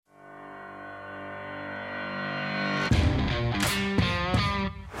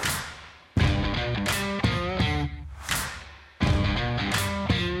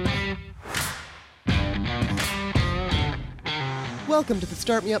Welcome to the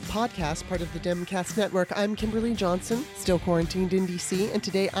Start Me Up podcast, part of the Demcast Network. I'm Kimberly Johnson, still quarantined in DC, and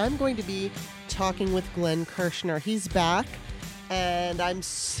today I'm going to be talking with Glenn Kirschner. He's back, and I'm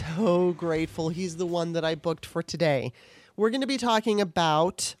so grateful he's the one that I booked for today. We're going to be talking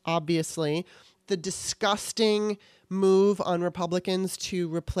about, obviously, the disgusting move on Republicans to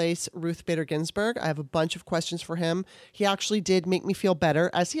replace Ruth Bader Ginsburg. I have a bunch of questions for him. He actually did make me feel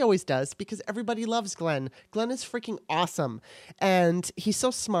better, as he always does, because everybody loves Glenn. Glenn is freaking awesome, and he's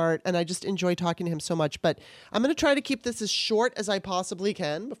so smart, and I just enjoy talking to him so much. But I'm going to try to keep this as short as I possibly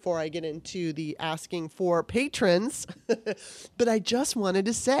can before I get into the asking for patrons. But I just wanted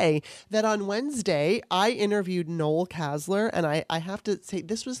to say that on Wednesday, I interviewed Noel Casler, and I have to say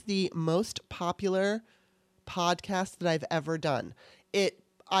this was the most popular podcast that I've ever done.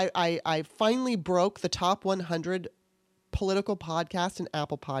 I finally broke the top 100 political podcasts in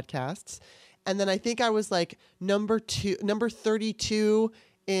Apple Podcasts. And then I think I was like number 32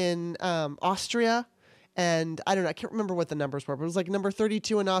 in Austria. And I don't know, I can't remember what the numbers were, but it was like number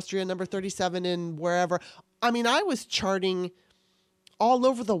 32 in Austria, number 37 in wherever. I mean, I was charting all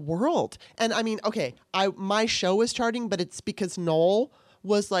over the world. And I mean, okay, my show was charting, but it's because Noel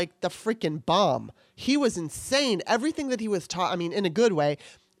was like the freaking bomb. He was insane. Everything that he was taught, I mean, in a good way,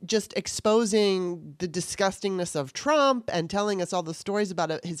 just exposing the disgustingness of Trump and telling us all the stories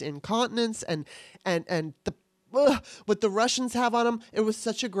about his incontinence and the what the Russians have on him. It was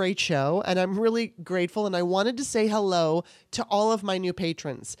such a great show, and I'm really grateful. And I wanted to say hello to all of my new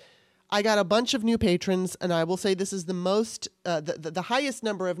patrons. I got a bunch of new patrons, and I will say this is the most, the highest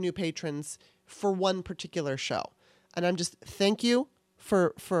number of new patrons for one particular show. And I'm just, thank you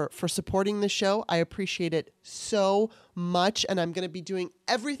for supporting this show. I appreciate it so much, and I'm going to be doing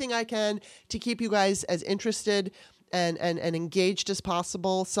everything I can to keep you guys as interested and engaged as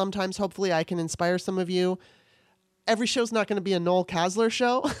possible. Sometimes, hopefully, I can inspire some of you. Every show's not going to be a Noel Casler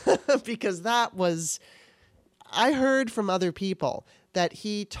show because I heard from other people that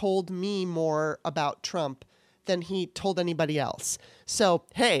he told me more about Trump than he told anybody else. So,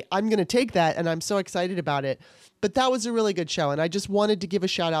 hey, I'm going to take that, and I'm so excited about it. But that was a really good show, and I just wanted to give a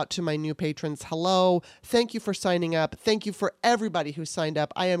shout out to my new patrons. Hello. Thank you for signing up. Thank you for everybody who signed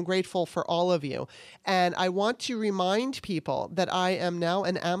up. I am grateful for all of you. And I want to remind people that I am now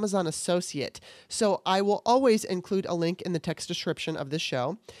an Amazon associate. So I will always include a link in the text description of this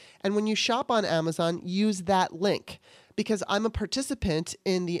show. And when you shop on Amazon, use that link, because I'm a participant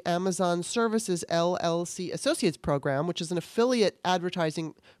in the Amazon Services LLC Associates Program, which is an affiliate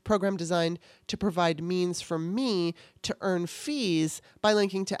advertising program designed to provide means for me to earn fees by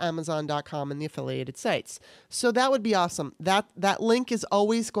linking to Amazon.com and the affiliated sites. So that would be awesome. That link is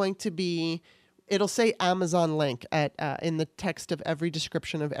always going to be, it'll say Amazon link in the text of every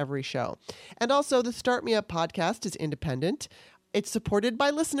description of every show. And also, the Start Me Up podcast is independent. It's supported by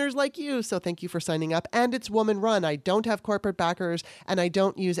listeners like you, so thank you for signing up. And it's woman-run. I don't have corporate backers, and I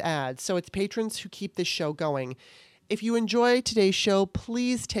don't use ads. So it's patrons who keep this show going. If you enjoy today's show,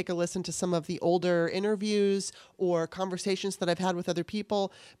 please take a listen to some of the older interviews or conversations that I've had with other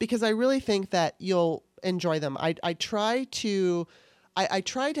people, because I really think that you'll enjoy them. I try to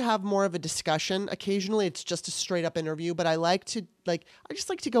have more of a discussion. Occasionally it's just a straight up interview, but I just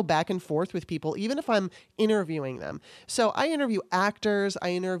like to go back and forth with people, even if I'm interviewing them. So I interview actors,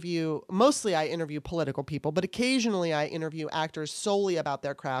 mostly I interview political people, but occasionally I interview actors solely about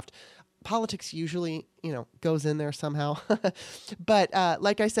their craft. Politics usually, goes in there somehow. But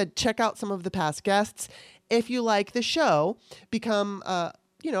like I said, check out some of the past guests. If you like the show, become, a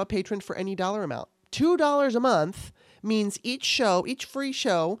patron for any dollar amount. $2 a month means each free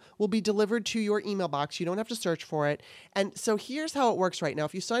show will be delivered to your email box. You don't have to search for it. And so here's how it works right now.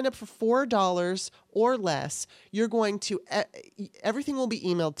 If you sign up for $4 or less, you're going to, everything will be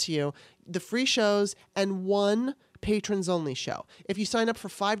emailed to you, the free shows and one patrons only show. If you sign up for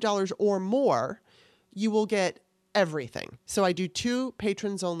 $5 or more, you will get everything. So I do 2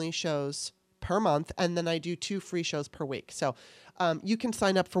 patrons only shows per month, and then I do 2 free shows per week. So you can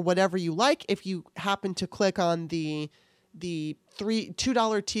sign up for whatever you like. If you happen to click on the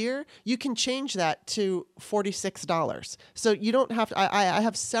 $2 tier, you can change that to $46. So you don't have to, I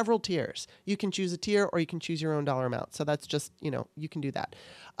have several tiers. You can choose a tier or you can choose your own dollar amount. So that's just, you can do that.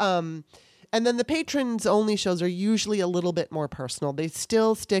 And then the patrons only shows are usually a little bit more personal. They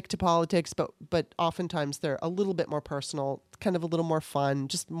still stick to politics, but oftentimes they're a little bit more personal, kind of a little more fun,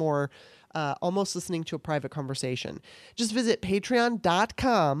 just more almost listening to a private conversation. Just visit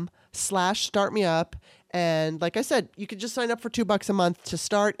patreon.com/startmeup And like I said, you could just sign up for $2 a month to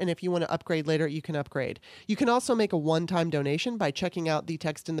start. And if you want to upgrade later, you can upgrade. You can also make a one-time donation by checking out the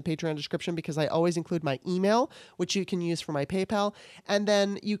text in the Patreon description, because I always include my email, which you can use for my PayPal. And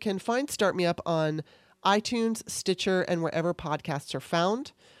then you can find Start Me Up on iTunes, Stitcher, and wherever podcasts are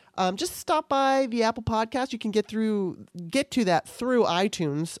found. Just stop by the Apple Podcast. You can get to that through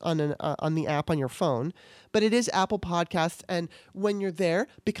iTunes on the app on your phone, but it is Apple Podcasts. And when you're there,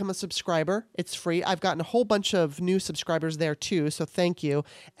 become a subscriber. It's free. I've gotten a whole bunch of new subscribers there too, so thank you.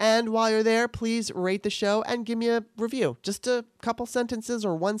 And while you're there, please rate the show and give me a review. Just a couple sentences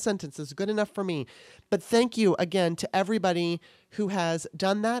or one sentence is good enough for me. But thank you again to everybody who has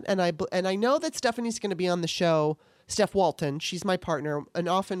done that. And I know that Stephanie's going to be on the show. Steph Walton, she's my partner, and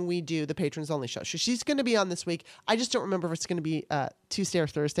often we do the Patrons Only show. So she's going to be on this week. I just don't remember if it's going to be Tuesday or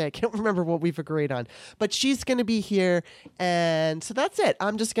Thursday. I can't remember what we've agreed on. But she's going to be here, and so that's it.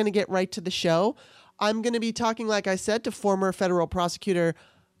 I'm just going to get right to the show. I'm going to be talking, like I said, to former federal prosecutor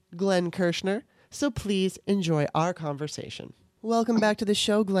Glenn Kirschner. So please enjoy our conversation. Welcome back to the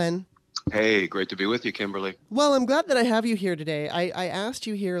show, Glenn. Hey, great to be with you, Kimberly. Well, I'm glad that I have you here today. I asked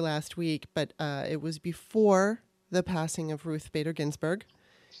you here last week, but it was before the passing of Ruth Bader Ginsburg.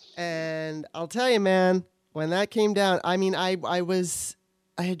 And I'll tell you, man, when that came down, I mean, I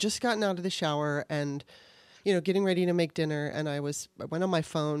had just gotten out of the shower and, getting ready to make dinner. And I went on my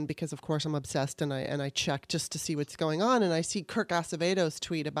phone because, of course, I'm obsessed. And I checked just to see what's going on. And I see Kirk Acevedo's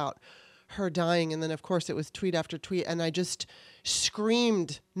tweet about her dying. And then, of course, it was tweet after tweet. And I just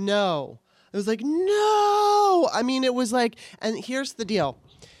screamed, no. It was like, no. I mean, it was like, and here's the deal.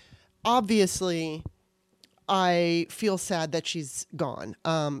 Obviously, I feel sad that she's gone.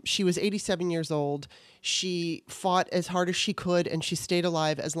 She was 87 years old. She fought as hard as she could, and she stayed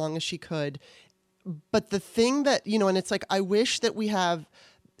alive as long as she could. But the thing that, and it's like, I wish that we have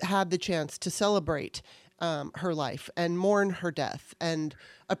had the chance to celebrate her life and mourn her death and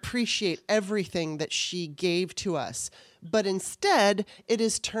appreciate everything that she gave to us. But instead, it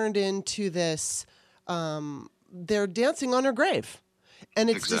is turned into this, they're dancing on her grave.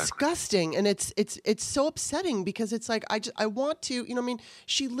 And it's disgusting, and it's so upsetting, because it's like I want to,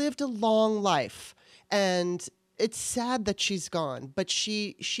 she lived a long life, and it's sad that she's gone, but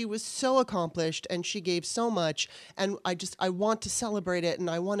she was so accomplished, and she gave so much, and I want to celebrate it, and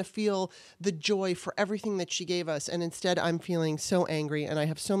I want to feel the joy for everything that she gave us, and instead I'm feeling so angry, and I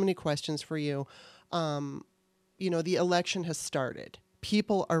have so many questions for you. The election has started.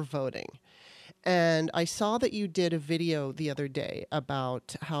 People are voting. And I saw that you did a video the other day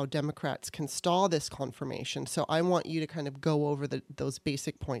about how Democrats can stall this confirmation. So I want you to kind of go over those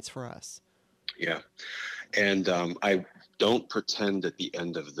basic points for us. Yeah. And I don't pretend at the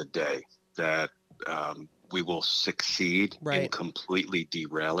end of the day that we will succeed in completely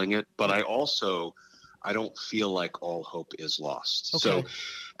derailing it. But I don't feel like all hope is lost. Okay. So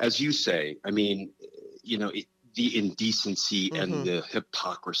as you say, I mean, the indecency and the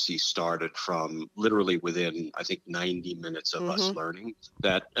hypocrisy started from literally within, I think, 90 minutes of us learning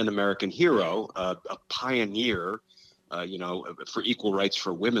that an American hero, a pioneer, for equal rights,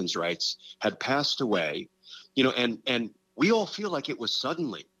 for women's rights, had passed away, and we all feel like it was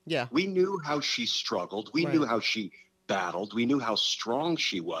suddenly. Yeah. We knew how she struggled. We knew how she battled. We knew how strong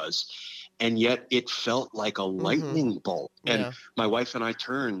she was. And yet it felt like a lightning bolt. And my wife and I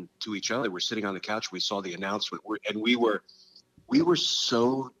turned to each other. We're sitting on the couch. We saw the announcement, and we were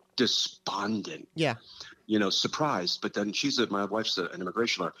so despondent. Yeah. Surprised. But then my wife's an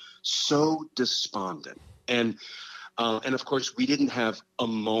immigration lawyer. So despondent. And of course, we didn't have a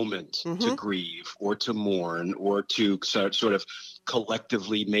moment to grieve or to mourn or to sort of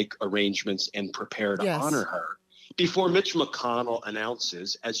collectively make arrangements and prepare to honor her. Before Mitch McConnell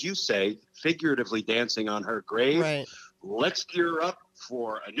announces, as you say, figuratively dancing on her grave, let's gear up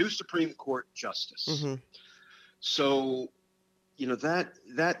for a new Supreme Court justice. So,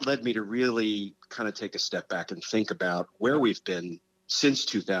 that led me to really kind of take a step back and think about where we've been since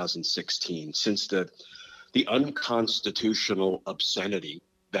 2016, since the unconstitutional obscenity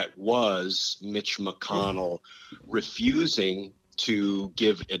that was Mitch McConnell refusing to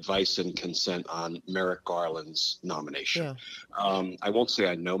give advice and consent on Merrick Garland's nomination. Yeah. I won't say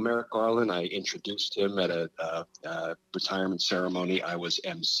I know Merrick Garland. I introduced him at a retirement ceremony I was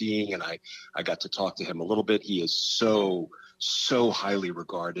emceeing, and I got to talk to him a little bit. He is so highly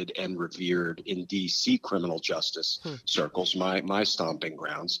regarded and revered in D.C. criminal justice circles, my stomping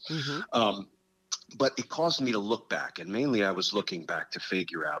grounds. But it caused me to look back, and mainly I was looking back to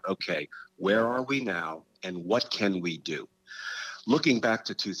figure out, okay, where are we now, and what can we do? Looking back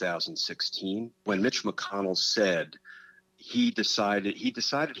to 2016, when Mitch McConnell said he decided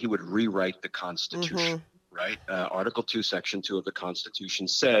he would rewrite the Constitution. Mm-hmm. Right? Article 2, Section 2 of the Constitution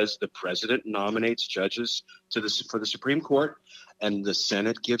says the president nominates judges for the Supreme Court, and the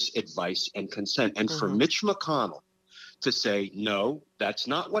Senate gives advice and consent. And for Mitch McConnell to say, no, that's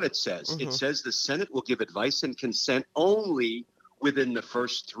not what it says. It says the Senate will give advice and consent only within the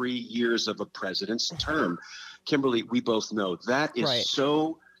first 3 years of a president's term. Kimberly, we both know that is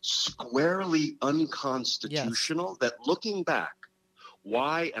so squarely unconstitutional that looking back,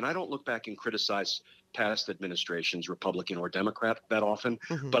 why, and I don't look back and criticize past administrations, Republican or Democrat, that often,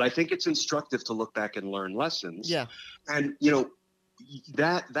 but I think it's instructive to look back and learn lessons. Yeah. And,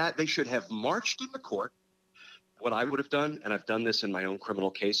 that they should have marched in the court. What I would have done, and I've done this in my own criminal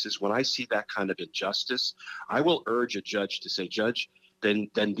cases, when I see that kind of injustice, I will urge a judge to say, Judge, then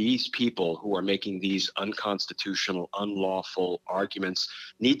these people who are making these unconstitutional, unlawful arguments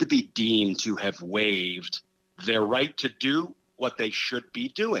need to be deemed to have waived their right to do what they should be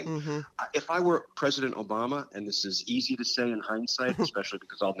doing. If I were President Obama, and this is easy to say in hindsight, especially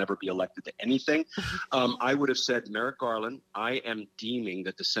because I'll never be elected to anything, I would have said, Merrick Garland, I am deeming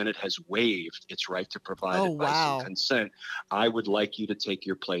that the Senate has waived its right to provide advice and consent. I would like you to take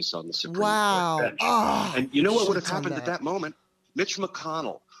your place on the Supreme Court bench. And you know what would have happened at that moment? Mitch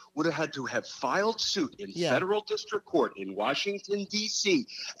McConnell would have had to have filed suit in federal district court in Washington, D.C.,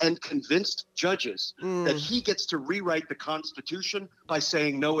 and convinced judges that he gets to rewrite the Constitution by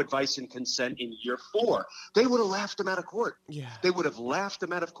saying no advice and consent in year 4. They would have laughed him out of court. Yeah. They would have laughed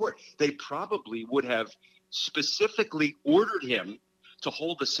him out of court. They probably would have specifically ordered him to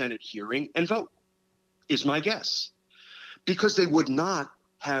hold a Senate hearing and vote, is my guess. Because they would not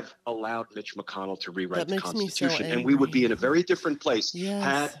have allowed Mitch McConnell to rewrite the Constitution. And we would be in a very different place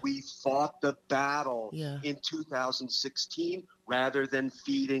had we fought the battle in 2016 rather than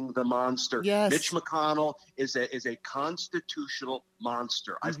feeding the monster. Mitch McConnell is a constitutional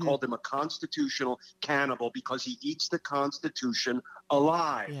monster. I've called him a constitutional cannibal because he eats the Constitution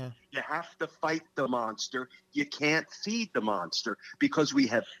alive. You have to fight the monster. You can't feed the monster because we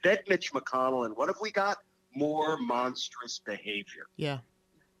have fed Mitch McConnell, and what have we got? More monstrous behavior.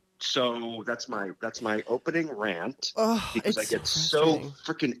 So that's my opening rant because I get so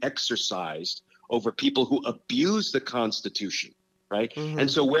freaking exercised over people who abuse the Constitution, right? And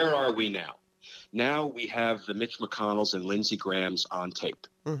so where are we now? Now we have the Mitch McConnells and Lindsey Grahams on tape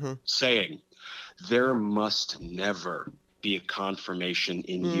saying there must never be a confirmation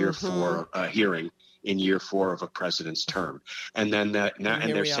in year 4 hearing in year 4 of a president's term, and then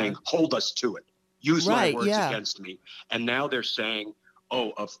they're saying hold us to it, use my words against me, and now they're saying,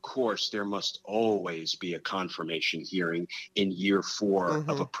 oh, of course, there must always be a confirmation hearing in year 4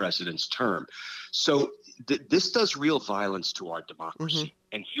 of a president's term. So this does real violence to our democracy.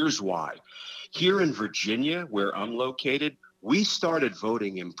 And here's why. Here in Virginia, where I'm located, we started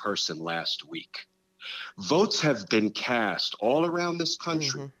voting in person last week. Votes have been cast all around this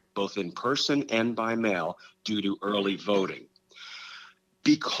country, both in person and by mail, due to early voting.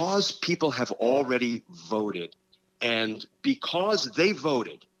 Because people have already voted, and because they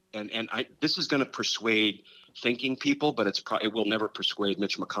voted, and this is going to persuade thinking people, but it will never persuade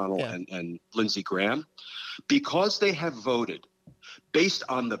Mitch McConnell and Lindsey Graham. Because they have voted based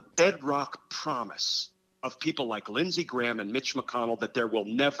on the bedrock promise of people like Lindsey Graham and Mitch McConnell that there will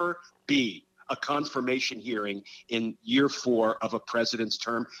never be a confirmation hearing in year 4 of a president's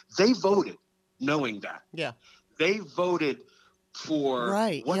term, they voted knowing that. They voted for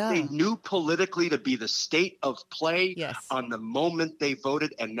what they knew politically to be the state of play on the moment they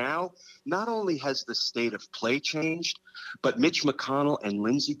voted. And now not only has the state of play changed, but Mitch McConnell and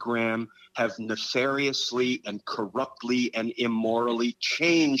Lindsey Graham have nefariously and corruptly and immorally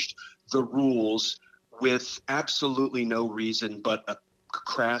changed the rules with absolutely no reason but a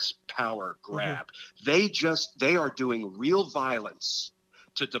crass power grab. They are doing real violence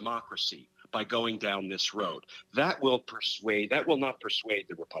to democracy by going down this road. That will not persuade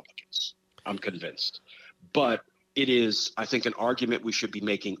the Republicans, I'm convinced. But it is, I think, an argument we should be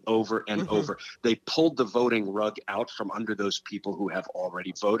making over and over. They pulled the voting rug out from under those people who have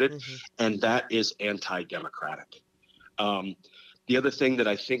already voted, and that is anti-democratic. The other thing that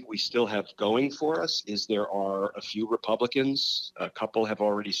I think we still have going for us is there are a few Republicans, a couple have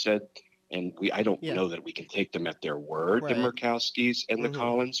already said, and I don't know that we can take them at their word, the Murkowskis and the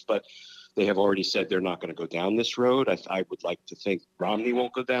Collins, but they have already said they're not going to go down this road. I would like to think Romney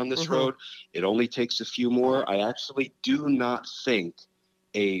won't go down this road. It only takes a few more. I actually do not think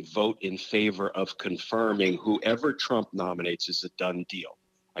a vote in favor of confirming whoever Trump nominates is a done deal.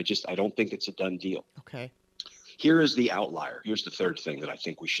 I don't think it's a done deal. Here is the outlier. Here's the third thing that I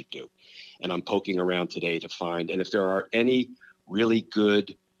think we should do. And I'm poking around today to find, and if there are any really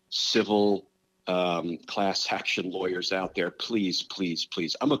good civil class action lawyers out there, please, please,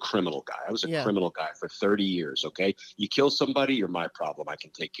 please. I'm a criminal guy. I was a criminal guy for 30 years. Okay. You kill somebody, you're my problem. I can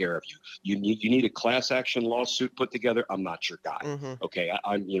take care of you. You need a class action lawsuit put together. I'm not your guy. Mm-hmm. Okay.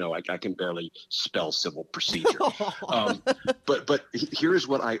 I can barely spell civil procedure. But here's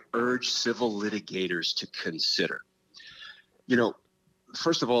what I urge civil litigators to consider.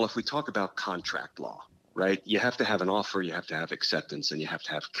 First of all, if we talk about contract law, right, you have to have an offer, you have to have acceptance, and you have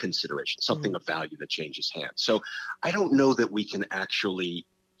to have consideration, something of value that changes hands. So I don't know that we can actually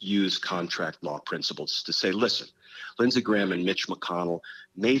use contract law principles to say, listen, Lindsey Graham and Mitch McConnell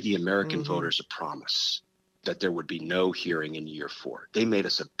made the American voters a promise that there would be no hearing in year 4. They made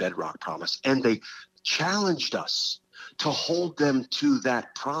us a bedrock promise, and they challenged us to hold them to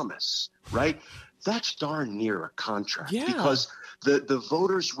that promise, right? That's darn near a contract because the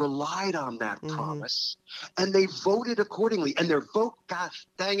voters relied on that promise and they voted accordingly. And their vote, gosh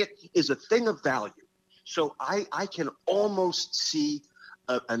dang it, is a thing of value. So I can almost see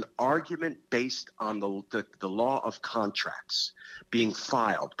an argument based on the law of contracts being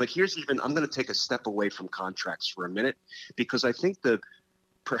filed. But I'm going to take a step away from contracts for a minute, because I think the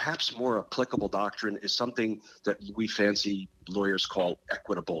perhaps more applicable doctrine is something that we fancy lawyers call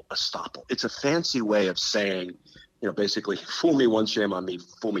equitable estoppel. It's a fancy way of saying, basically, fool me once, shame on me,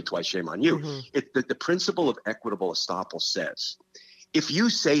 fool me twice, shame on you. The principle of equitable estoppel says, if you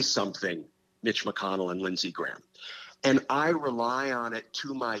say something, Mitch McConnell and Lindsey Graham, and I rely on it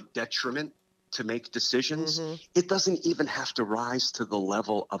to my detriment to make decisions, it doesn't even have to rise to the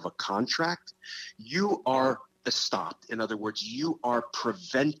level of a contract. You are stopped. In other words, you are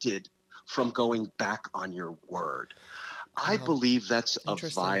prevented from going back on your word. I believe that's a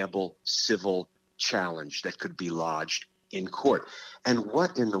viable civil challenge that could be lodged in court. And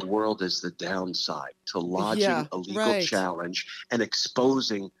what in the world is the downside to lodging a legal challenge and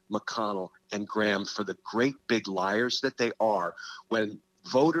exposing McConnell and Graham for the great big liars that they are, when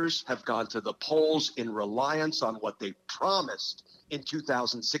voters have gone to the polls in reliance on what they promised in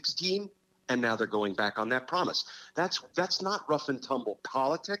 2016? And now they're going back on that promise. That's not rough and tumble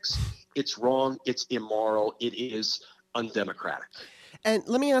politics. It's wrong. It's immoral. It is undemocratic. And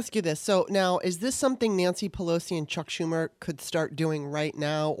let me ask you this. So now, is this something Nancy Pelosi and Chuck Schumer could start doing right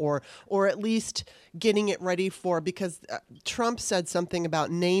now, or at least getting it ready for? Because Trump said something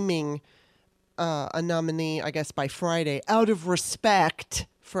about naming a nominee, I guess, by Friday, out of respect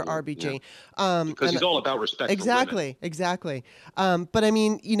for RBG. Because he's all about respect. Exactly. But I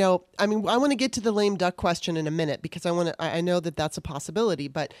want to get to the lame duck question in a minute, because I know that that's a possibility.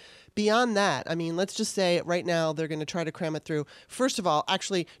 But beyond that, let's just say right now they're going to try to cram it through. First of all,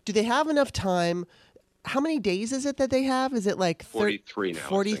 actually, do they have enough time? How many days is it that they have? Is it like 43 now?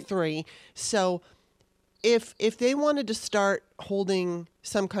 43. So if they wanted to start holding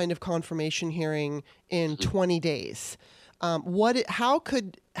some kind of confirmation hearing in 20 days, how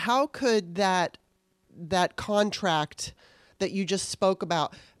could that contract that you just spoke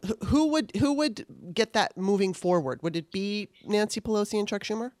about, who would get that moving forward? Would it be Nancy Pelosi and Chuck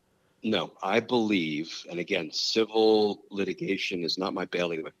Schumer? No, I believe, and again, civil litigation is not my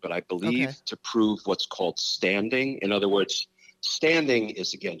bailiwick, but I believe to prove what's called standing. In other words, standing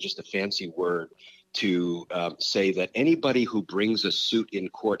is, again, just a fancy word to say that anybody who brings a suit in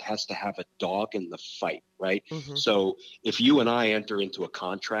court has to have a dog in the fight, right? So if you and I enter into a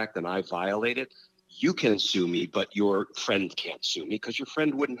contract and I violate it, you can sue me, but your friend can't sue me because your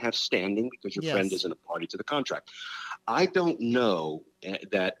friend wouldn't have standing because your friend isn't a party to the contract. I don't know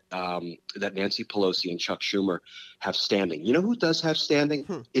that Nancy Pelosi and Chuck Schumer have standing. You know who does have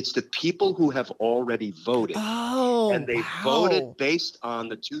standing? It's the people who have already voted. And they voted based on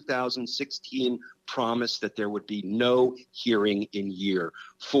the 2016 promise that there would be no hearing in year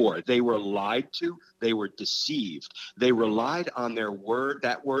 4. They were lied to. They were deceived. They relied on that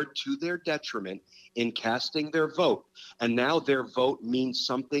word to their detriment in casting their vote. And now their vote means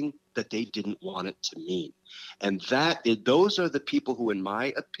something that they didn't want it to mean. And those are the people who, in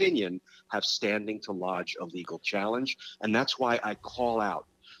my opinion, have standing to lodge a legal challenge. And that's why I call out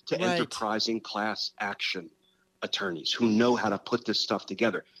to enterprising class action attorneys who know how to put this stuff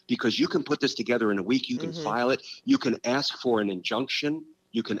together, because you can put this together in a week. You can file it. You can ask for an injunction.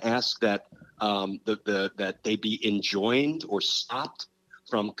 You can ask that that they be enjoined or stopped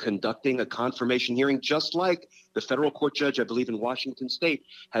from conducting a confirmation hearing, just like the federal court judge, I believe in Washington State,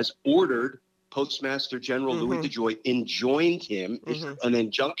 has ordered Postmaster General Louis DeJoy, enjoined him an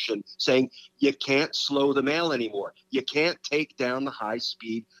injunction saying you can't slow the mail anymore. You can't take down the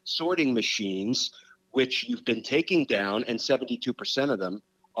high-speed sorting machines which you've been taking down, and 72% of them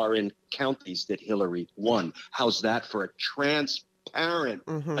are in counties that Hillary won. How's that for a transparent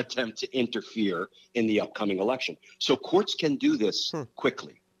attempt to interfere in the upcoming election? So courts can do this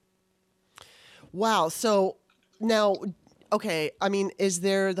quickly. Wow. So now, okay, I mean, is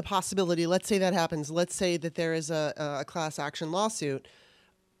there the possibility, let's say that happens, let's say that there is a class action lawsuit,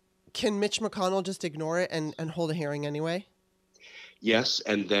 can Mitch McConnell just ignore it and hold a hearing anyway? Yes,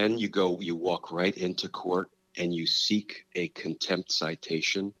 and then you walk right into court and you seek a contempt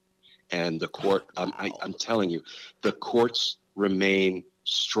citation, and the court, I'm telling you, the courts remain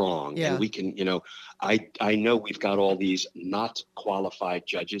strong. Yeah. And we can, I know we've got all these not qualified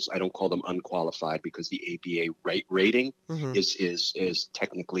judges. I don't call them unqualified because the ABA rating is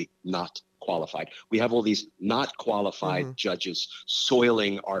technically not qualified. We have all these not qualified judges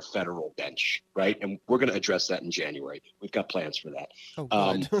soiling our federal bench, right? And we're going to address that in January. We've got plans for that.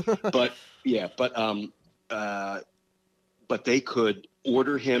 Oh, good. But they could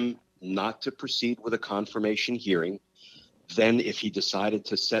order him not to proceed with a confirmation hearing. Then if he decided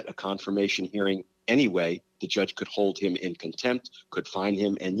to set a confirmation hearing anyway, the judge could hold him in contempt, could fine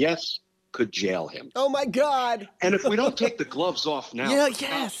him, and yes, could jail him. Oh my God. And if we don't take the gloves off now,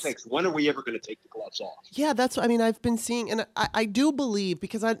 when are we ever going to take the gloves off? Yeah, that's what I mean. I've been seeing, and I do believe,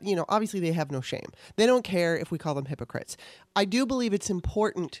 because obviously they have no shame. They don't care if we call them hypocrites. I do believe it's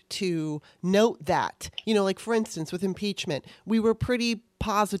important to note that, like for instance, with impeachment, we were pretty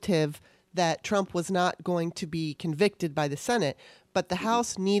positive that Trump was not going to be convicted by the Senate, but the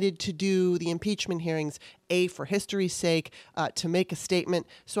House needed to do the impeachment hearings, for history's sake, to make a statement.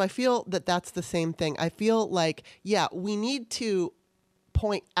 So I feel that that's the same thing. I feel like, we need to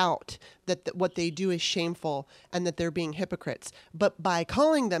point out that what they do is shameful and that they're being hypocrites. But by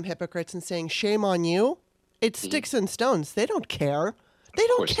calling them hypocrites and saying, shame on you, it's sticks and stones. They don't care. They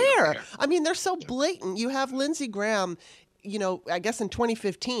don't care. I mean, they're so blatant. You have Lindsey Graham, I guess in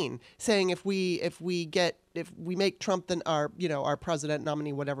 2015, saying if we make Trump our president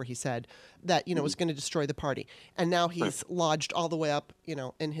nominee, whatever he said, that was going to destroy the party, and now he's lodged all the way up,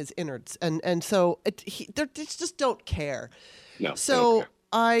 in his innards, and so they just don't care. No. So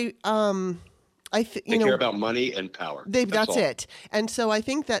they care about money and power. That's it. And so I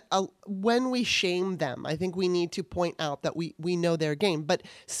think that when we shame them, I think we need to point out that we know their game. But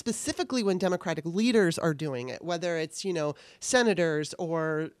specifically when Democratic leaders are doing it, whether it's, senators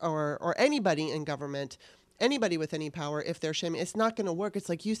or anybody in government, anybody with any power, if they're shaming, it's not going to work. It's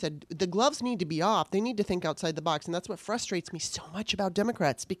like you said, the gloves need to be off. They need to think outside the box. And that's what frustrates me so much about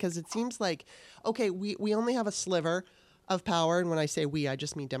Democrats, because it seems like, okay, we only have a sliver of power, and when I say we, I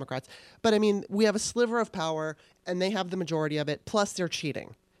just mean Democrats. But I mean, we have a sliver of power, and they have the majority of it, plus they're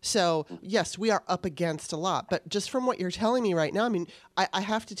cheating. So, yes, we are up against a lot. But just from what you're telling me right now, I mean, I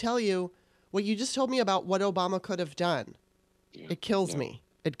have to tell you, what you just told me about what Obama could have done, it kills me.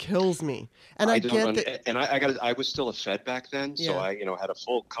 It kills me. And I get that. And I was still a Fed back then. So I, had a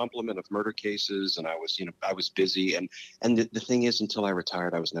full complement of murder cases, and I was busy. And the thing is, until I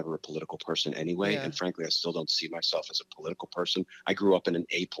retired, I was never a political person anyway. And frankly, I still don't see myself as a political person. I grew up in an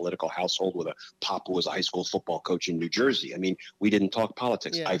apolitical household with a pop who was a high school football coach in New Jersey. I mean, we didn't talk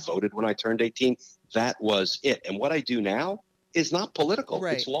politics. I voted when I turned 18. That was it. And what I do now is not political.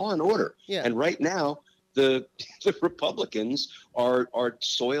 Right. It's law and order. Yeah. And right now, the Republicans are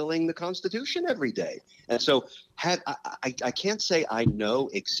soiling the Constitution every day. And so I can't say I know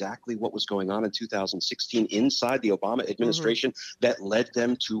exactly what was going on in 2016 inside the Obama administration that led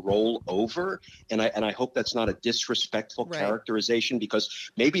them to roll over. And I hope that's not a disrespectful characterization,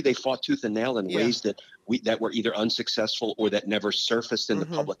 because maybe they fought tooth and nail in ways that were either unsuccessful or that never surfaced in the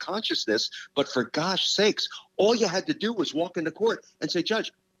public consciousness. But for gosh sakes, all you had to do was walk into court and say,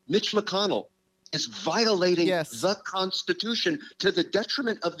 Judge, Mitch McConnell is violating the Constitution to the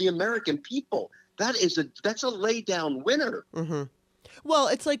detriment of the American people. That's a lay down winner. Well,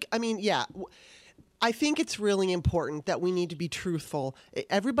 it's like, I mean, I think it's really important that we need to be truthful.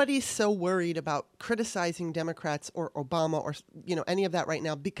 Everybody's so worried about criticizing Democrats or Obama or, any of that right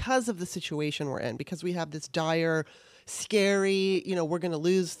now because of the situation we're in, because we have this dire, scary, we're going to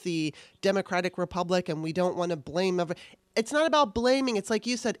lose the Democratic Republic and we don't want to blame It's not about blaming. It's like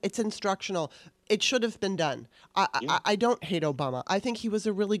you said, it's instructional. It should have been done. I don't hate Obama. I think he was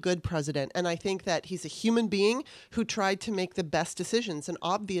a really good president. And I think that he's a human being who tried to make the best decisions. And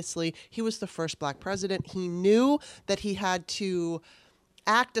obviously, he was the first black president. He knew that he had to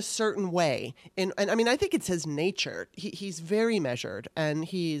act a certain way. And I mean, I think it's his nature. He's very measured and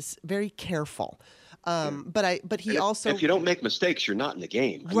he's very careful. But he also, if you don't make mistakes, you're not in the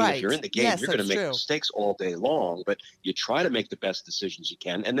game. I right. mean, if you're in the game, Yes, you're going to make mistakes all day long, but you try to make the best decisions you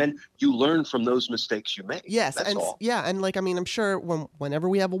can, and then you learn from those mistakes you make. Yes, that's and all. Yeah, and like, I mean, I'm sure whenever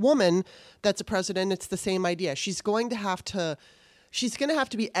we have a woman that's a president, it's the same idea. She's going to have to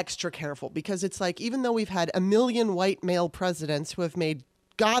be extra careful, because it's like, even though we've had a million white male presidents who have made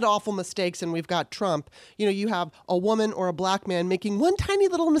god awful mistakes, and we've got Trump, you have a woman or a black man making one tiny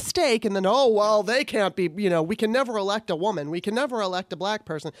little mistake, and then, oh, well, they can't be, we can never elect a woman. We can never elect a black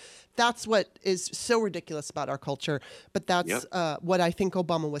person. That's what is so ridiculous about our culture. But that's what I think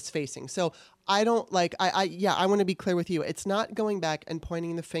Obama was facing. So I don't like, I want to be clear with you. It's not going back and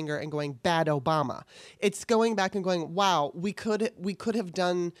pointing the finger and going, bad Obama. It's going back and going, wow, we could have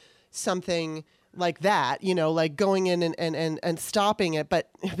done something like that, like going in and stopping it, but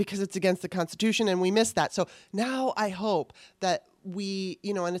because it's against the Constitution, and we missed that. So now I hope that we,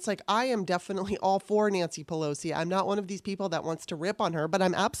 and it's like, I am definitely all for Nancy Pelosi. I'm not one of these people that wants to rip on her, but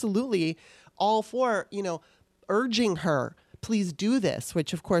I'm absolutely all for, urging her, please do this,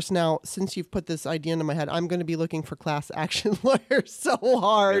 which of course now, since you've put this idea into my head, I'm going to be looking for class action lawyers so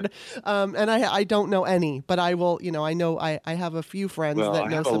hard. Yeah. And I don't know any, but I will, I know I have a few friends that know some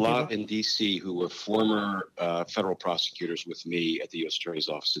people. I have a lot in D.C. who were former federal prosecutors with me at the U.S. Attorney's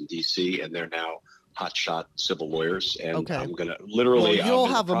Office in D.C., and they're now hotshot civil lawyers, and I'm going to literally, well, you'll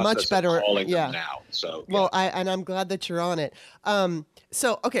have a much better calling them now. So, well, and I'm glad that you're on it.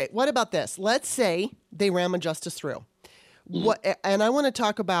 So, okay, what about this? Let's say they ram a justice through. And I want to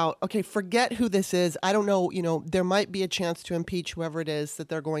talk about, okay, forget who this is. I don't know, there might be a chance to impeach whoever it is that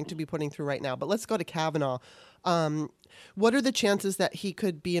they're going to be putting through right now. But let's go to Kavanaugh. What are the chances that he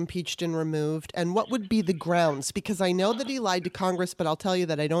could be impeached and removed? And what would be the grounds? Because I know that he lied to Congress, but I'll tell you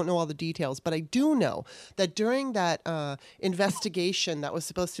that I don't know all the details. But I do know that during that investigation that was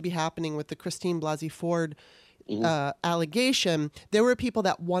supposed to be happening with the Christine Blasey Ford allegation, there were people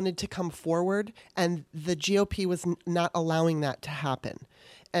that wanted to come forward, and the GOP was not allowing that to happen.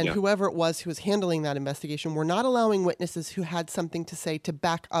 And whoever it was who was handling that investigation were not allowing witnesses who had something to say to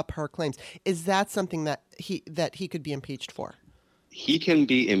back up her claims. Is that something that he could be impeached for? He can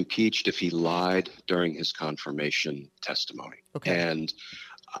be impeached if he lied during his confirmation testimony. Okay. And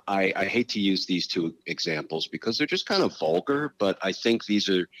I hate to use these two examples because they're just kind of vulgar, but I think these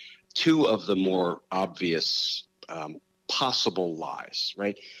are two of the more obvious possible lies,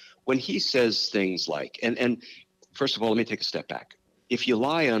 right? When he says things like, and first of all, let me take a step back. If you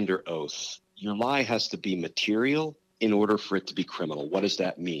lie under oath, your lie has to be material in order for it to be criminal. What does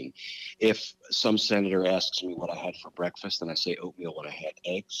that mean? If some senator asks me what I had for breakfast and I say oatmeal when I had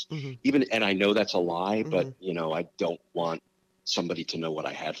eggs, and I know that's a lie, but I don't want somebody to know what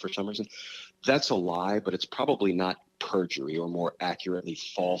I had for some reason. That's a lie, but it's probably not perjury, or more accurately,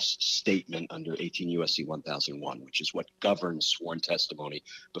 false statement under 18 U.S.C. 1001, which is what governs sworn testimony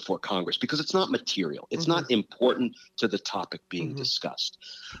before Congress, because it's not material. It's not important to the topic being discussed.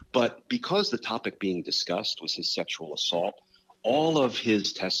 But because the topic being discussed was his sexual assault, all of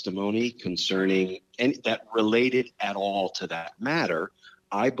his testimony concerning and that related at all to that matter,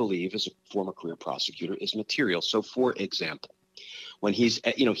 I believe, as a former career prosecutor, is material. So, for example, when he's,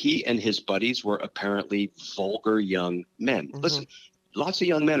 he and his buddies were apparently vulgar young men. Listen, lots of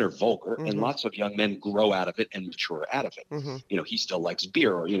young men are vulgar, and lots of young men grow out of it and mature out of it. He still likes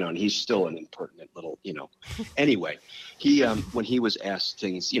beer, or, and he's still an impertinent little, Anyway, he, when he was asked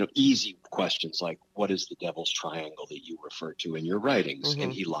things, easy questions like, what is the devil's triangle that you refer to in your writings?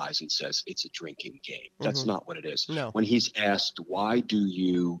 And he lies and says, it's a drinking game. That's not what it is. No. When he's asked, why do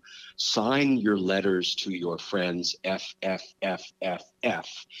you sign your letters to your friends F, F, F, F,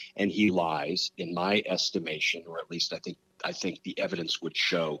 F? And he lies, in my estimation, or at least I think the evidence would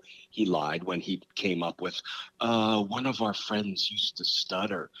show he lied when he came up with, one of our friends used to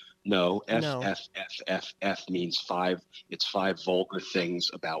stutter. No, F, F, F, F, F means five. It's five vulgar things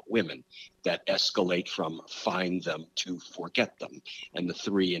about women that escalate from find them to forget them. And the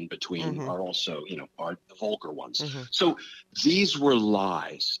three in between are also, are the vulgar ones. So these were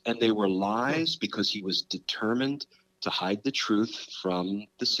lies, and they were lies because he was determined to hide the truth from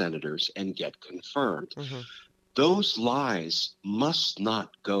the senators and get confirmed. Those lies must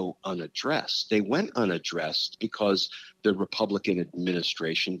not go unaddressed. They went unaddressed because the Republican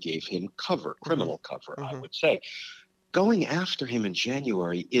administration gave him cover, criminal cover, I would say. Going after him in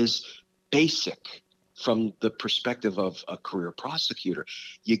January is basic from the perspective of a career prosecutor.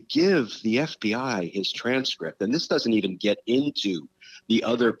 You give the FBI his transcript, and this doesn't even get into the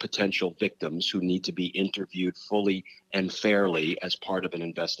other potential victims who need to be interviewed fully and fairly as part of an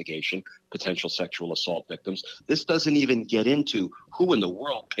investigation, potential sexual assault victims. This doesn't even get into who in the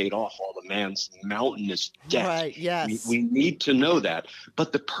world paid off all the man's mountainous debt. Right, yes. We need to know that.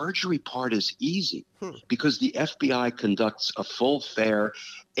 But the perjury part is easy because the FBI conducts a full, fair,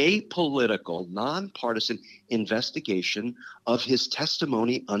 apolitical, nonpartisan investigation of his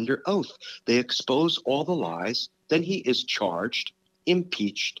testimony under oath. They expose all the lies. Then he is charged,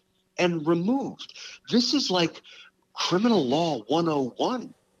 impeached, and removed. This is like criminal law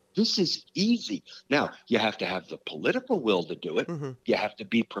 101. This is easy. Now, you have to have the political will to do it. You have to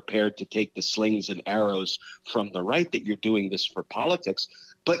be prepared to take the slings and arrows from the right that you're doing this for politics,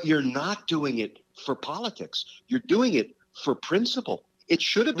 but you're not doing it for politics. You're doing it for principle. It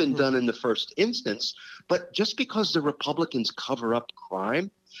should have been done in the first instance, but just because the Republicans cover up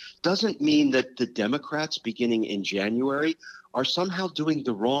crime doesn't mean that the Democrats beginning in January are somehow doing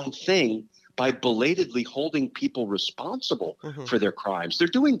the wrong thing by belatedly holding people responsible for their crimes. They're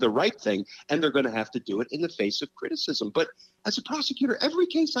doing the right thing, and they're going to have to do it in the face of criticism. But as a prosecutor, every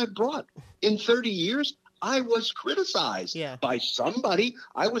case I brought in 30 years, I was criticized by somebody.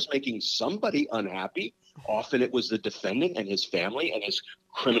 I was making somebody unhappy. Often it was the defendant and his family and his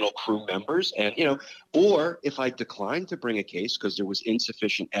criminal crew members. And, or if I declined to bring a case because there was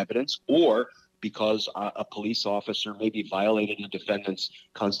insufficient evidence, or because a police officer maybe violated the defendant's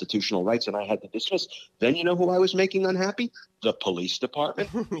constitutional rights and I had to dismiss, then you know who I was making unhappy? The police department,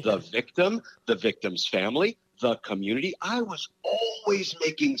 the victim, the victim's family, the community. I was always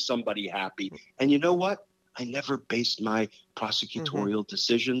making somebody happy. And you know what? I never based my prosecutorial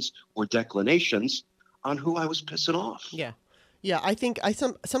decisions or declinations on who I was pissing off. Yeah. Yeah, I think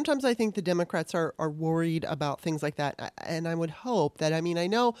sometimes I think the Democrats are worried about things like that. And I would hope that, I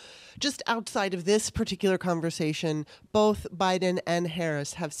know just outside of this particular conversation, both Biden and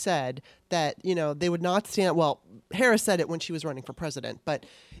Harris have said that, they would not stand. Well, Harris said it when she was running for president, but,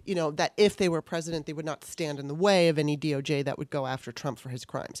 that if they were president, they would not stand in the way of any DOJ that would go after Trump for his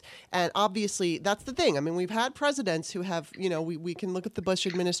crimes. And obviously, that's the thing. We've had presidents who have, we can look at the Bush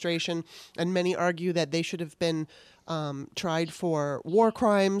administration, and many argue that they should have been tried for war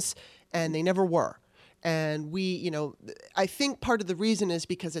crimes, and they never were. And I think part of the reason is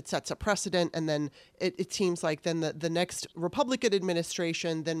because it sets a precedent, and then it seems like then the next Republican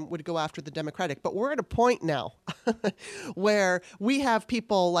administration then would go after the Democratic. But we're at a point now where we have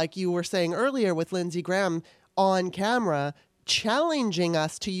people, like you were saying earlier with Lindsey Graham, on camera challenging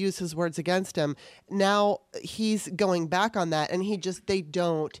us to use his words against him. Now he's going back on that, and they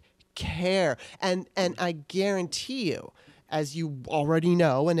don't care. And I guarantee you, as you already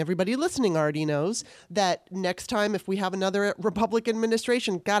know, and everybody listening already knows, that next time if we have another Republican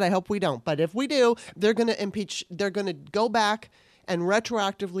administration, God, I hope we don't, but if we do, they're going to impeach, they're going to go back and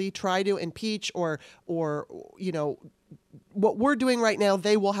retroactively try to impeach or what we're doing right now,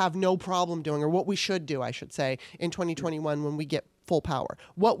 they will have no problem doing, or what we should do, I should say, in 2021 when we get full power.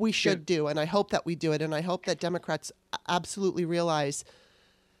 What we should do, and I hope that we do it, and I hope that Democrats absolutely realize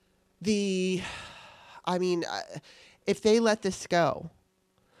if they let this go,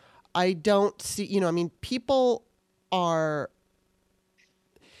 I don't see, people are,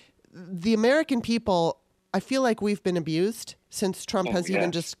 the American people, I feel like we've been abused since Trump has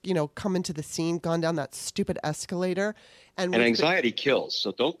even just, come into the scene, gone down that stupid escalator. And anxiety kills.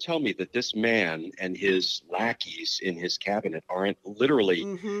 So don't tell me that this man and his lackeys in his cabinet aren't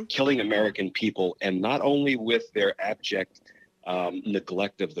literally killing American people, and not only with their abject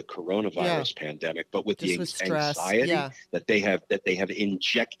neglect of the coronavirus pandemic, but with the anxiety that they have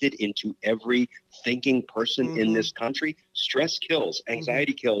injected into every thinking person in this country. Stress kills,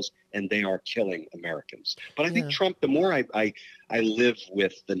 anxiety kills, and they are killing Americans. But I think Trump, the more I live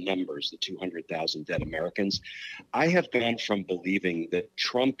with the numbers, the 200,000 dead Americans, I have gone from believing that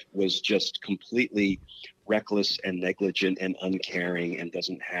Trump was just completely reckless and negligent and uncaring and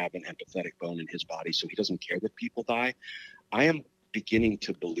doesn't have an empathetic bone in his body, so he doesn't care that people die. I am beginning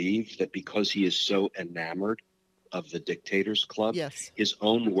to believe that because he is so enamored of the dictators club, his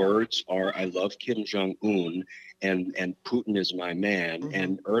own words are, I love Kim Jong-un and Putin is my man,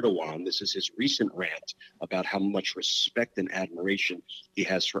 and Erdogan, this is his recent rant about how much respect and admiration he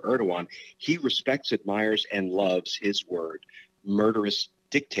has for Erdogan. He respects, admires, and loves his word, murderous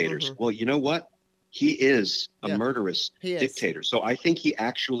dictators. Well, you know what? He is a murderous dictator. So I think he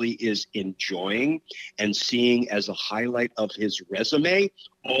actually is enjoying and seeing as a highlight of his resume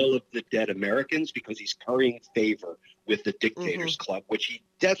all of the dead Americans, because he's currying favor with the Dictators Club, which he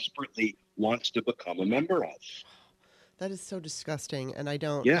desperately wants to become a member of. That is so disgusting, and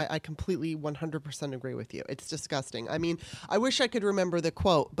Yeah. I completely 100% agree with you. It's disgusting. I mean, I wish I could remember the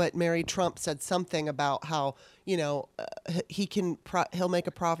quote, but Mary Trump said something about how, he'll make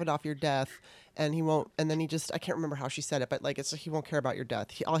a profit off your death, and he won't, and then I can't remember how she said it, but like, he won't care about your death.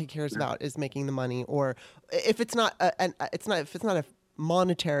 All he cares about is making the money, or if it's not if it's not a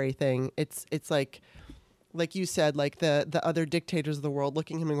monetary thing, it's like you said, like the other dictators of the world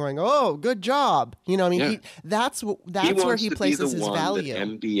looking at him and going, "Oh, good job." That's where he places his value. That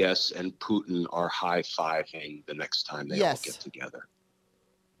MBS and Putin are high-fiving the next time they all get together.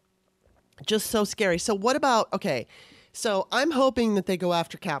 Just so scary. So what about, okay, so I'm hoping that they go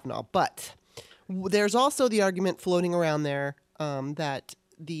after Kavanaugh, but there's also the argument floating around there that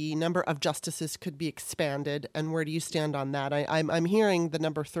the number of justices could be expanded. And where do you stand on that? I'm hearing the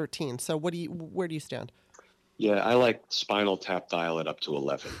number 13. So where do you stand? Yeah, I like Spinal Tap dial it up to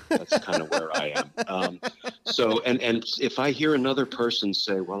 11. That's kind of where I am. And if I hear another person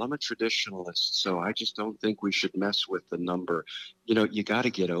say, well, I'm a traditionalist, so I just don't think we should mess with the number, you got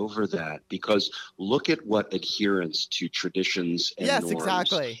to get over that, because look at what adherence to traditions and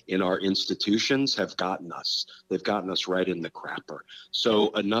norms in our institutions have gotten us. They've gotten us right in the crapper.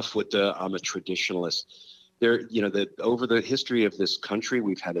 So enough with the I'm a traditionalist. Over the history of this country,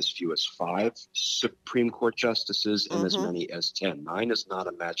 we've had as few as 5 Supreme Court justices and as many as 10. 9 is not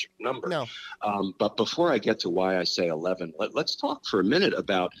a magic number. No. But before I get to why I say 11, let's talk for a minute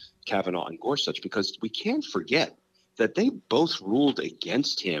about Kavanaugh and Gorsuch, because we can't forget that they both ruled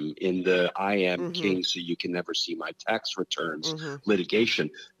against him in the I am king, so you can never see my tax returns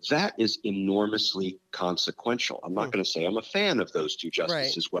litigation. That is enormously consequential. I'm not going to say I'm a fan of those two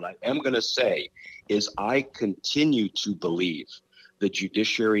justices. Right. What I am going to say is I continue to believe the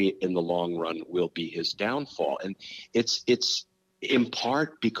judiciary in the long run will be his downfall. And it's in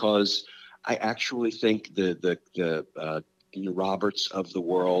part because I actually think the Roberts of the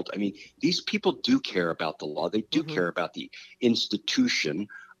world, I mean, these people do care about the law. They do care about the institution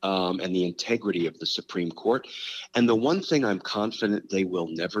and the integrity of the Supreme Court. And the one thing I'm confident they will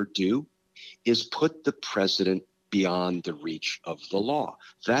never do is put the president beyond the reach of the law.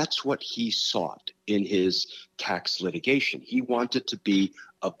 That's what he sought in his tax litigation. He wanted to be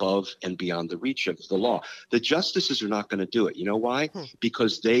above and beyond the reach of the law. The justices are not going to do it. You know why?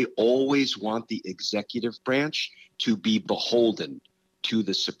 Because they always want the executive branch to be beholden to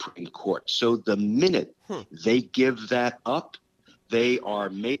the Supreme Court. So the minute they give that up, they are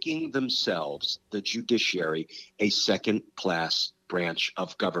making themselves, the judiciary, a second-class branch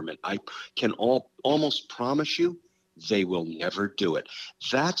of government. I can almost promise you they will never do it.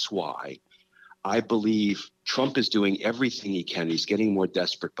 That's why I believe Trump is doing everything he can. He's getting more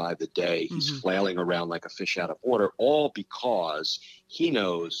desperate by the day. He's flailing around like a fish out of water, all because he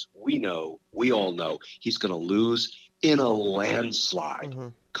knows, we all know he's going to lose in a landslide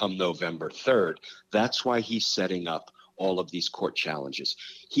come November 3rd. That's why he's setting up all of these court challenges.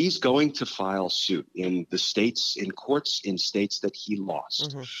 He's going to file suit in the states, in courts in states that he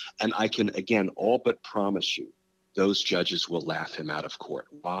lost. And I can, again, all but promise you, those judges will laugh him out of court.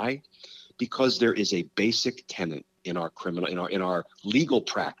 Why? Because there is a basic tenet in our in our legal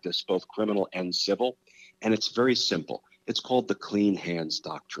practice, both criminal and civil, and it's very simple. It's called the clean hands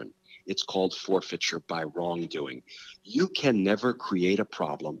doctrine. It's called forfeiture by wrongdoing. You can never create a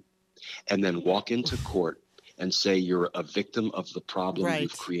problem and then walk into court and say you're a victim of the problem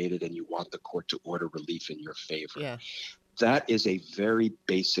you've created and you want the court to order relief in your favor. Yeah. That is a very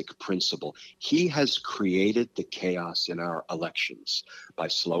basic principle. He has created the chaos in our elections by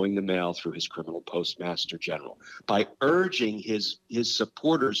slowing the mail through his criminal postmaster general, by urging his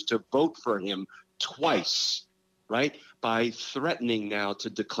supporters to vote for him twice, right? By threatening now to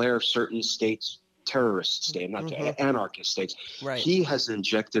declare certain states terrorist state, not anarchist states. Right. He has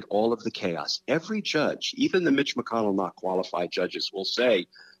injected all of the chaos. Every judge, even the Mitch McConnell not qualified judges, will say,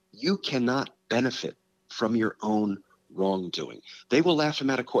 you cannot benefit from your own wrongdoing. They will laugh him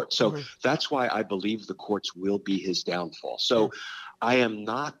out of court. So that's why I believe the courts will be his downfall. So I am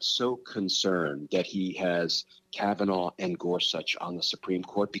not so concerned that he has Kavanaugh and Gorsuch on the Supreme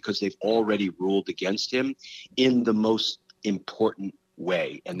Court, because they've already ruled against him in the most important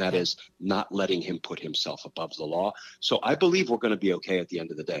way, and that is not letting him put himself above the law. So I believe we're going to be okay at the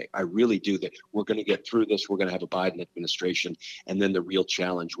end of the day. I really do, that we're going to get through this. We're going to have a Biden administration, and then the real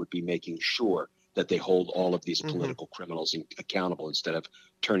challenge would be making sure that they hold all of these political criminals accountable instead of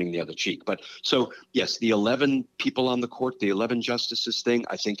turning the other cheek. But so, yes, the 11 people on the court, the 11 justices thing,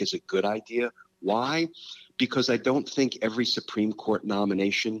 I think is a good idea. Why? Because I don't think every Supreme Court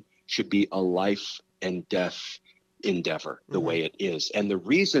nomination should be a life and death endeavor the way it is. And the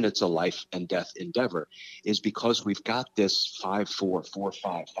reason it's a life and death endeavor is because we've got this 5-4,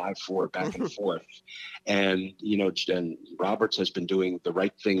 4-5, 5-4 back and forth. And, and Roberts has been doing the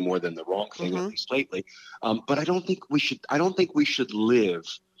right thing more than the wrong thing, at least lately. But I don't think we should live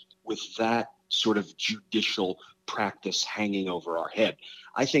with that sort of judicial practice hanging over our head.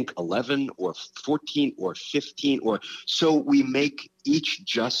 I think 11 or 14 or 15 so we make each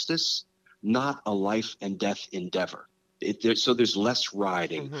justice not a life and death endeavor. So there's less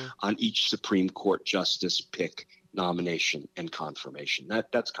riding on each Supreme Court justice pick, nomination, and confirmation.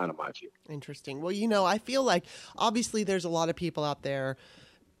 That's kind of my view. Interesting. Well, I feel like obviously there's a lot of people out there,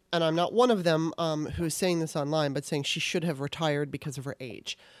 and I'm not one of them, who's saying this online, but saying she should have retired because of her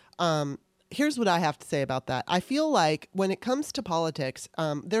age. Here's what I have to say about that. I feel like when it comes to politics,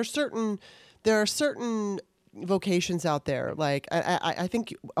 there are certain vocations out there. Like I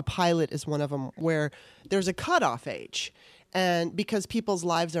think a pilot is one of them, where there's a cutoff age, and because people's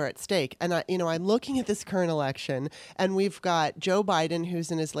lives are at stake. And I'm looking at this current election, and we've got Joe Biden,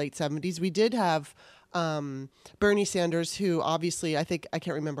 who's in his late 70s. We did have Bernie Sanders, who obviously I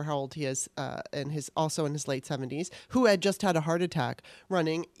can't remember how old he is, and also in his late 70s, who had just had a heart attack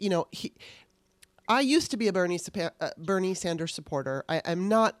running. I used to be a Bernie Sanders supporter. I'm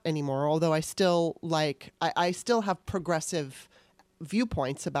not anymore, although I still I still have progressive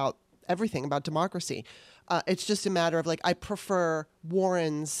viewpoints about everything, about democracy. It's just a matter of I prefer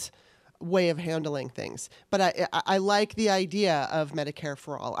Warren's way of handling things. But I like the idea of Medicare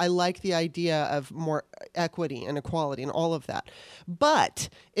for all. I like the idea of more equity and equality and all of that. But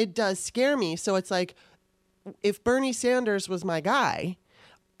it does scare me. So it's like, if Bernie Sanders was my guy,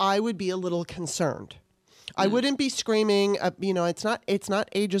 I would be a little concerned. I wouldn't be screaming, it's not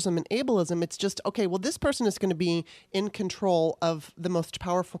ageism and ableism. It's just, okay, well, this person is going to be in control of the most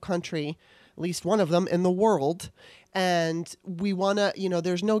powerful country, at least one of them in the world. And we want to,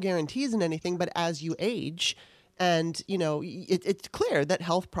 there's no guarantees in anything, but as you age, and, it's clear that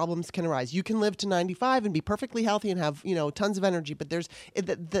health problems can arise. You can live to 95 and be perfectly healthy and have, tons of energy, but there's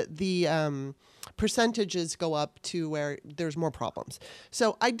the percentages go up to where there's more problems.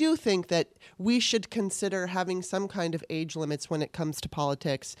 So I do think that we should consider having some kind of age limits when it comes to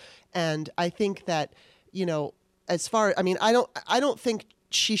politics. And I think that, I don't think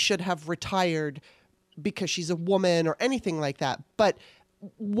she should have retired because she's a woman or anything like that. But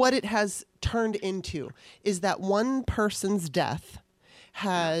what it has turned into is that one person's death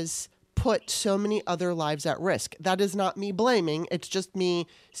has put so many other lives at risk. That is not me blaming. It's just me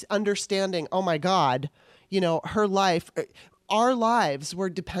understanding, oh my God, her life, our lives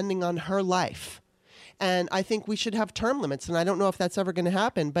were depending on her life. And I think we should have term limits. And I don't know if that's ever going to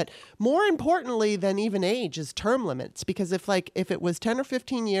happen. But more importantly than even age is term limits. Because if it was 10 or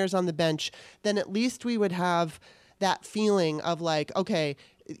 15 years on the bench, then at least we would have that feeling of okay,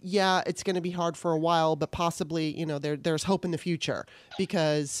 yeah, it's going to be hard for a while, but possibly, there's hope in the future,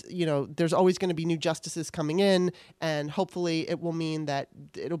 because, there's always going to be new justices coming in, and hopefully it will mean that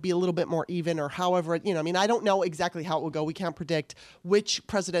it'll be a little bit more even, or however, I don't know exactly how it will go. We can't predict which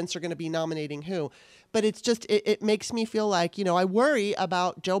presidents are going to be nominating who, but it's just, it makes me feel like, I worry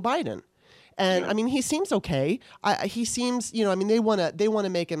about Joe Biden. And he seems okay. He seems, they want to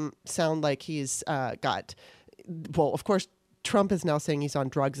make him sound like he's well, of course, Trump is now saying he's on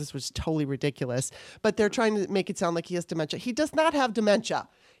drugs. This was totally ridiculous. But they're trying to make it sound like he has dementia. He does not have dementia.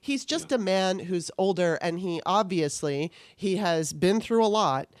 He's just a man who's older, and he has been through a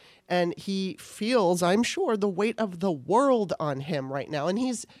lot, and he feels, I'm sure, the weight of the world on him right now. And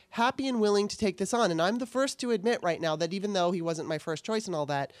he's happy and willing to take this on. And I'm the first to admit right now that even though he wasn't my first choice and all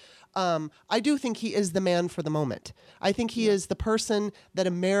that, I do think he is the man for the moment. I think he is the person that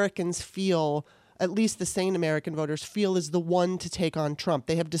Americans feel, at least the sane American voters feel, is the one to take on Trump.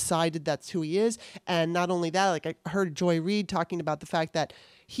 They have decided that's who he is. And not only that, I heard Joy Reid talking about the fact that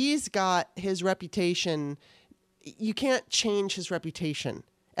he's got his reputation. You can't change his reputation.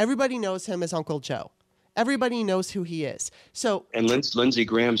 Everybody knows him as Uncle Joe. Everybody knows who he is. And Lindsey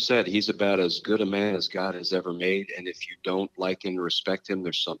Graham said he's about as good a man as God has ever made. And if you don't like and respect him,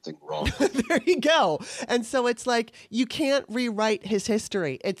 there's something wrong. There you go. And so it's like, you can't rewrite his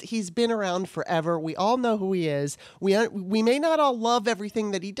history. He's been around forever. We all know who he is. We may not all love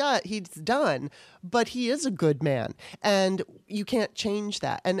everything that he's done, but he is a good man. And you can't change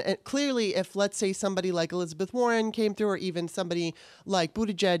that. And clearly, if, let's say, somebody like Elizabeth Warren came through, or even somebody like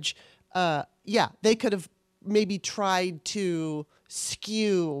Buttigieg, they could have maybe tried to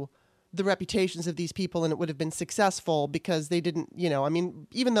skew the reputations of these people, and it would have been successful because they didn't,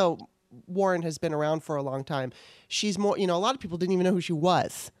 even though Warren has been around for a long time, she's more, a lot of people didn't even know who she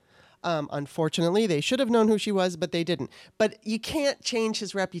was. Unfortunately, they should have known who she was, but they didn't. But you can't change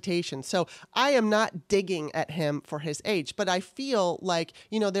his reputation. So I am not digging at him for his age, but I feel like,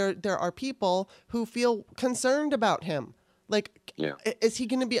 there are people who feel concerned about him. Like, Yeah. is he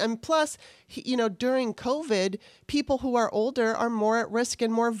going to be? And plus, during COVID, people who are older are more at risk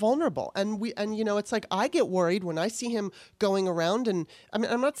and more vulnerable. And it's like I get worried when I see him going around. And I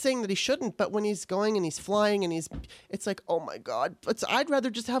mean, I'm not saying that he shouldn't, but when he's going and he's flying and it's like, oh my God! I'd rather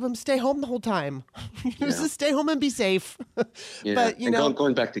just have him stay home the whole time. Just stay home and be safe. Yeah. But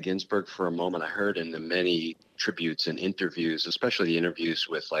going back to Ginsburg for a moment, I heard in the many tributes and interviews, especially the interviews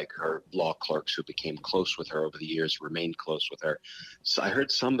with like her law clerks who became close with her over the years, remained close with her. So I heard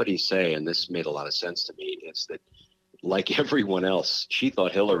somebody say, and this made a lot of sense to me, is that like everyone else, she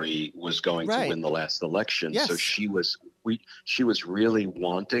thought Hillary was going to win the last election. Yes. So she was really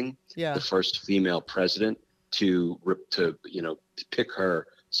wanting the first female president to pick her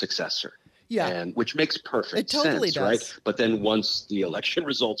successor. Yeah. And which makes perfect totally sense, does. right? But then once the election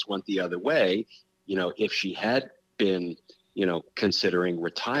results went the other way, if she had been, considering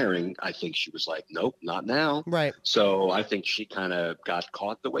retiring, I think she was like, nope, not now. Right. So I think she kind of got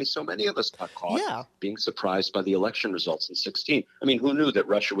caught the way so many of us got caught, being surprised by the election results in 2016. I mean, who knew that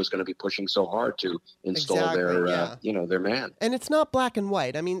Russia was going to be pushing so hard to install their man? And it's not black and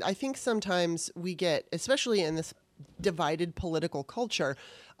white. I mean, I think sometimes we get, especially in this divided political culture,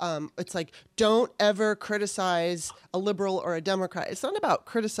 it's like, don't ever criticize a liberal or a Democrat. It's not about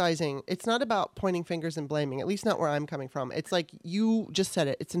criticizing. It's not about pointing fingers and blaming, at least not where I'm coming from. It's like you just said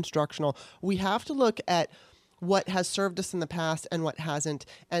it. It's instructional. We have to look at what has served us in the past and what hasn't,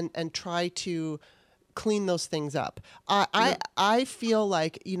 and try to clean those things up. I feel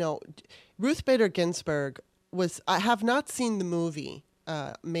like, Ruth Bader Ginsburg I have not seen the movie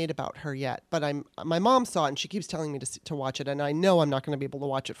made about her yet, but my mom saw it and she keeps telling me to watch it, and I know I'm not going to be able to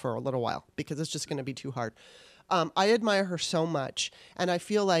watch it for a little while because it's just going to be too hard. I admire her so much, and I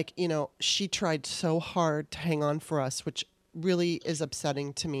feel like she tried so hard to hang on for us, which really is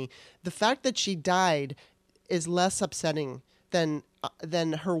upsetting to me. The fact that she died is less upsetting than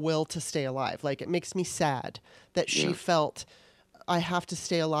her will to stay alive. Like, it makes me sad that she felt, I have to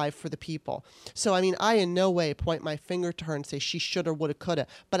stay alive for the people. So, I mean, I in no way point my finger to her and say she shoulda, woulda, coulda.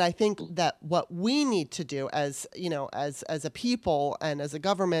 But I think that what we need to do as a people and as a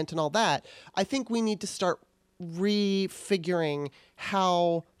government and all that, I think we need to start refiguring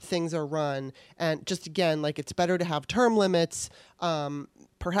how things are run. And just again, like, it's better to have term limits.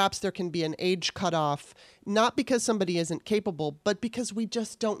 Perhaps there can be an age cutoff, not because somebody isn't capable, but because we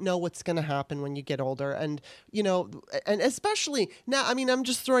just don't know what's going to happen when you get older. And, and especially now, I mean, I'm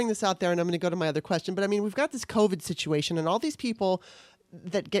just throwing this out there and I'm going to go to my other question, but I mean, we've got this COVID situation and all these people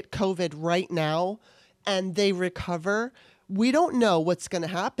that get COVID right now and they recover. We don't know what's going to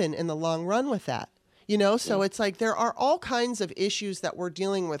happen in the long run with that. So it's like there are all kinds of issues that we're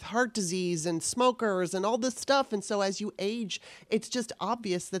dealing with, heart disease and smokers and all this stuff. And so as you age, it's just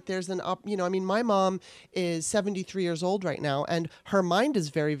obvious that there's my mom is 73 years old right now and her mind is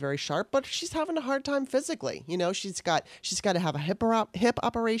very, very sharp, but she's having a hard time physically. She's got to have a hip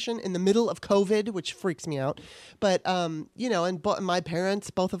operation in the middle of COVID, which freaks me out. But, and both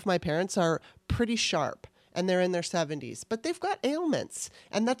of my parents are pretty sharp and they're in their 70s, but they've got ailments,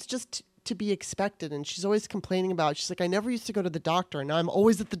 and that's just to be expected. And she's always complaining about, she's like, I never used to go to the doctor and now I'm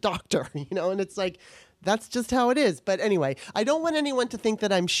always at the doctor, and it's like, that's just how it is. But anyway, I don't want anyone to think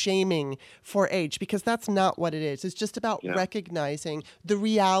that I'm shaming for age, because that's not what it is. It's just about recognizing the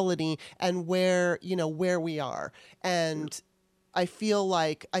reality and where we are. And I feel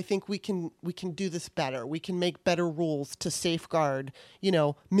like I think we can do this better. We can make better rules to safeguard,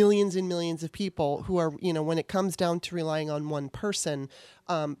 millions and millions of people who are, when it comes down to relying on one person.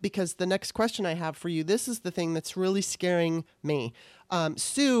 Because the next question I have for you, this is the thing that's really scaring me.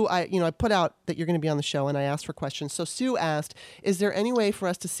 Sue, I put out that you're going to be on the show and I asked for questions. So Sue asked, is there any way for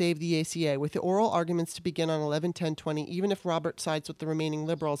us to save the ACA with the oral arguments to begin on 11/10/20, even if Robert sides with the remaining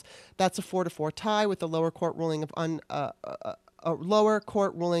liberals? That's a 4-4 tie with the lower court ruling of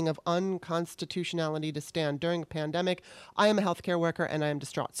unconstitutionality to stand during a pandemic. I am a healthcare worker and I am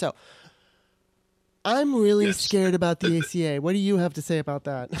distraught. So I'm really scared about the ACA. What do you have to say about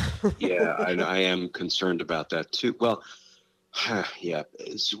that? Yeah, I am concerned about that too. Well,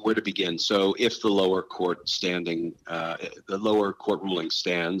 where to begin? So if the lower court ruling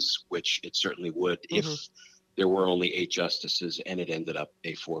stands, which it certainly would, if there were only 8 justices and it ended up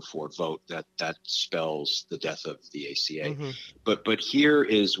a 4-4 vote, that spells the death of the ACA. But here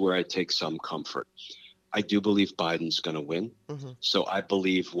is where I take some comfort. I do believe Biden's going to win. So I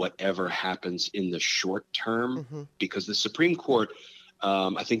believe whatever happens in the short term, because the Supreme Court,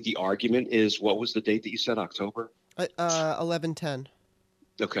 I think the argument is, what was the date that you said, October? 11/10.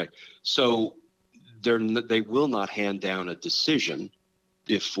 Okay. So they will not hand down a decision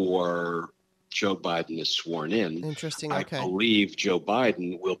before Joe Biden is sworn in. Interesting. I Okay. believe Joe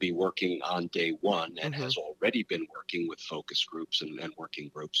Biden will be working on day one and has already been working with focus groups and working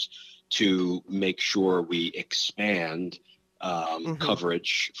groups to make sure we expand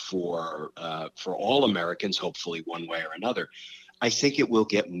coverage for all Americans, hopefully one way or another. I think it will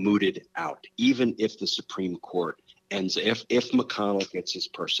get mooted out, even if the Supreme Court ends, if McConnell gets his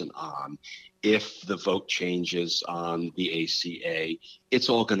person on, if the vote changes on the ACA, it's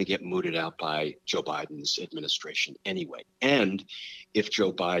all going to get mooted out by Joe Biden's administration anyway. And if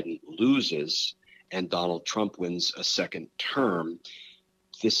Joe Biden loses and Donald Trump wins a second term,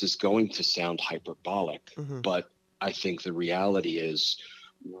 this is going to sound hyperbolic, but I think the reality is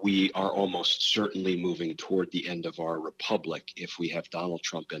we are almost certainly moving toward the end of our republic if we have Donald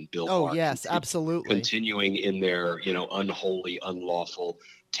Trump and Bill Barr absolutely continuing in their, unholy, unlawful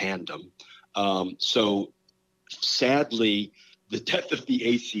tandem. So sadly, the death of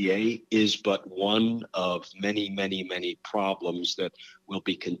the ACA is but one of many, many, many problems that we'll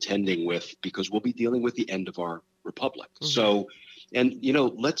be contending with because we'll be dealing with the end of our republic. So, and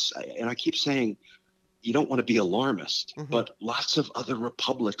I keep saying, you don't want to be alarmist, but lots of other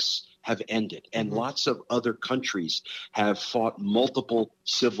republics have ended and lots of other countries have fought multiple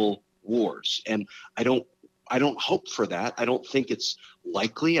civil wars. And I don't hope for that. I don't think it's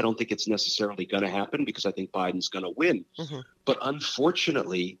likely. I don't think it's necessarily going to happen because I think Biden's going to win. But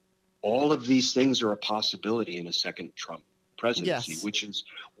unfortunately, all of these things are a possibility in a second Trump presidency, which is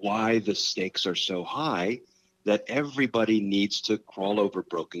why the stakes are so high that everybody needs to crawl over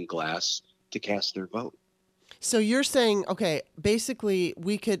broken glass to cast their vote. So you're saying, okay, basically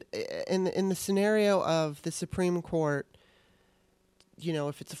we could, in the scenario of the Supreme Court,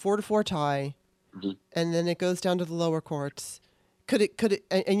 if it's a 4-4 tie, and then it goes down to the lower courts, could it,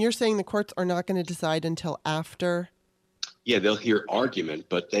 and you're saying the courts are not going to decide until after? Yeah, they'll hear argument,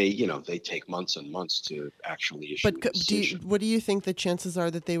 but they take months and months to actually issue a decision. What do you think the chances are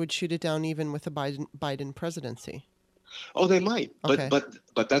that they would shoot it down even with a Biden presidency? Oh, they might. Okay.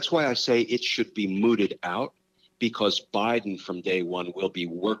 But that's why I say it should be mooted out, because Biden from day one will be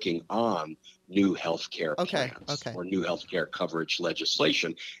working on new health care plans or new health care coverage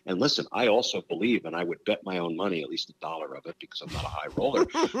legislation. And listen, I also believe, and I would bet my own money, at least $1 of it, because I'm not a high roller,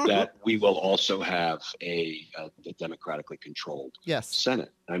 that we will also have a democratically controlled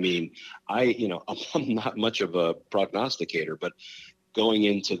Senate. I mean, I'm not much of a prognosticator, but going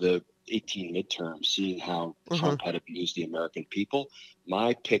into the 18 midterms, seeing how Trump had abused the American people,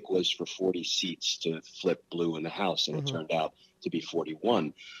 my pick was for 40 seats to flip blue in the House, and it turned out to be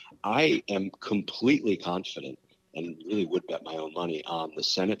 41. I am completely confident and really would bet my own money on the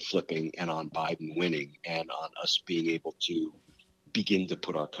Senate flipping and on Biden winning and on us being able to begin to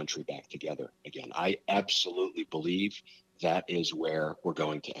put our country back together again. I absolutely believe that is where we're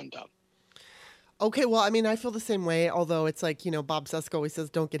going to end up. Okay, well, I mean, I feel the same way, although it's like, Bob Susko always says,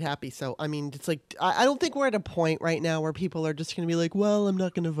 don't get happy. So, I mean, it's like, I don't think we're at a point right now where people are just going to be like, well, I'm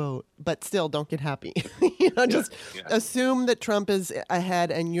not going to vote, but still don't get happy. Assume that Trump is ahead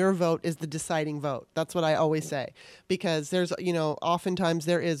and your vote is the deciding vote. That's what I always say, because there's, oftentimes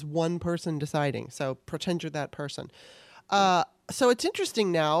there is one person deciding. So pretend you're that person. So it's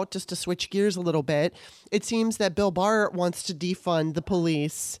interesting now, just to switch gears a little bit. It seems that Bill Barr wants to defund the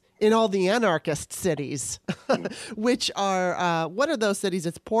police in all the anarchist cities, which are, what are those cities?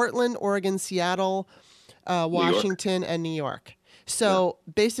 It's Portland, Oregon, Seattle, Washington, and New York. So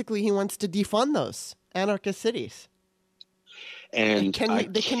basically he wants to defund those anarchist cities. And can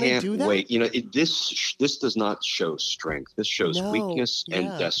they do that? Wait. This does not show strength. This shows weakness and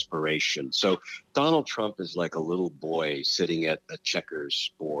desperation. So Donald Trump is like a little boy sitting at a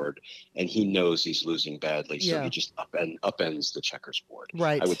checkers board, and he knows he's losing badly, so he just upends the checkers board.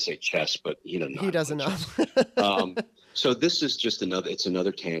 Right. I would say chess, but he doesn't know. So this is just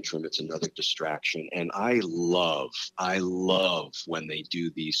another tantrum. It's another distraction. And I love when they do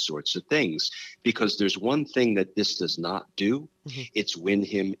these sorts of things, because there's one thing that this does not do. It's win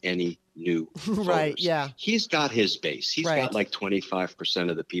him any new voters. Right. Yeah. He's got his base. He's got like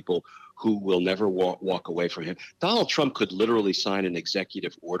 25% of the people who will never walk away from him. Donald Trump could literally sign an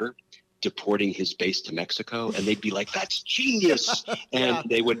executive order deporting his base to Mexico, and they'd be like, that's genius. And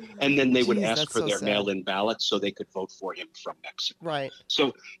they would ask for their mail-in ballots so they could vote for him from Mexico. Right.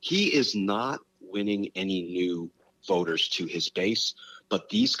 So he is not winning any new voters to his base, but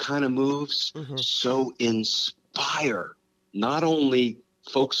these kind of moves so inspire not only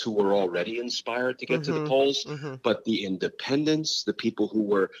folks who were already inspired to get to the polls, but the independents, the people who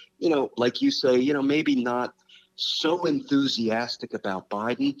were, like you say, maybe not so enthusiastic about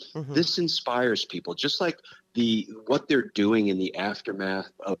Biden, this inspires people. Just like what they're doing in the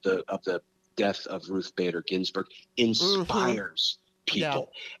aftermath of the death of Ruth Bader Ginsburg inspires people.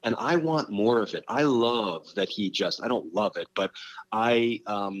 Yeah. And I want more of it. I love that I don't love it, but I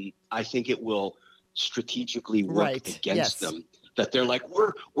think it will strategically work against them. That they're like,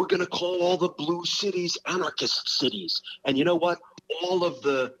 we're going to call all the blue cities anarchist cities. And you know what? All of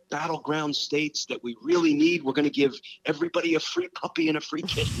the battleground states that we really need, we're going to give everybody a free puppy and a free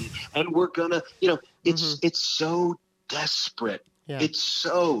kitten. And we're going to, it's so desperate. Yeah. It's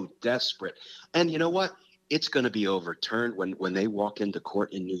so desperate. And you know what? It's going to be overturned when they walk into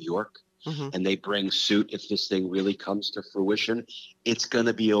court in New York and they bring suit. If this thing really comes to fruition, it's going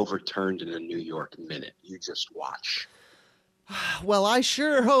to be overturned in a New York minute. You just watch. Well, I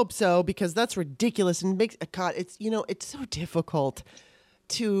sure hope so, because that's ridiculous and makes it's it's so difficult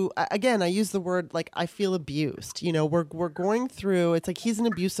to, again, I use the word, like, I feel abused. We're going through, it's like he's an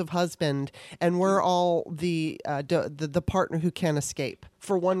abusive husband and we're all the partner who can't escape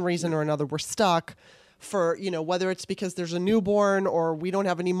for one reason or another. We're stuck for, whether it's because there's a newborn or we don't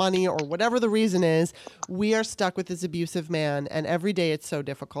have any money or whatever the reason is, we are stuck with this abusive man. And every day it's so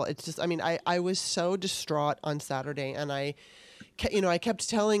difficult. It's just, I was so distraught on Saturday, and I kept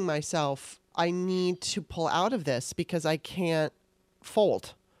telling myself, I need to pull out of this because I can't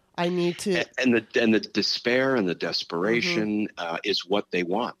fold. I need to. And the despair and the desperation is what they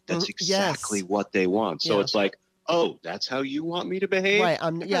want. That's exactly what they want. So it's like, oh, that's how you want me to behave? Right.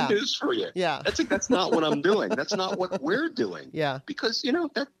 Good news for you. Yeah. That's not what I'm doing. That's not what we're doing. Yeah. Because,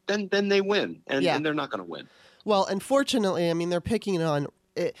 then they win. And they're not going to win. Well, unfortunately, they're picking on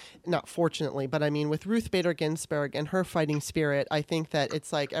it, not fortunately, but with Ruth Bader Ginsburg and her fighting spirit, I think that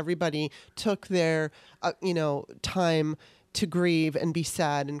it's like everybody took their, time to grieve and be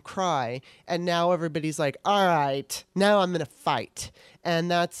sad and cry. And now everybody's like, all right, now I'm going to fight. And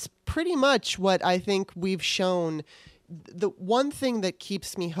that's pretty much what I think we've shown. The one thing that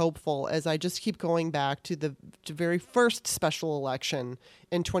keeps me hopeful is I just keep going back to the very first special election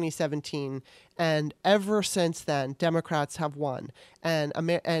in 2017, and ever since then, Democrats have won, and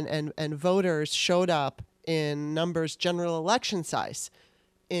voters showed up in numbers general election size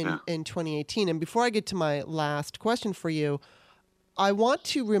in 2018. And before I get to my last question for you, I want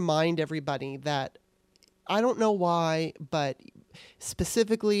to remind everybody that I don't know why, but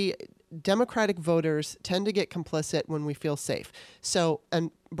specifically, Democratic voters tend to get complicit when we feel safe. So,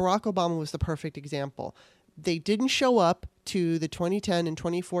 and Barack Obama was the perfect example. They didn't show up to the 2010 and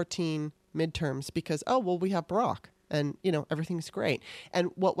 2014 midterms because, we have Barack and, everything's great.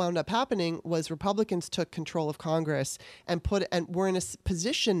 And what wound up happening was Republicans took control of Congress and we're in a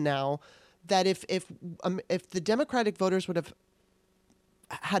position now that if the Democratic voters would have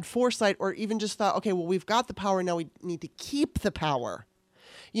had foresight or even just thought, okay, well, we've got the power, now we need to keep the power.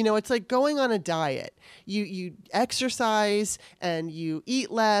 It's like going on a diet. You exercise and you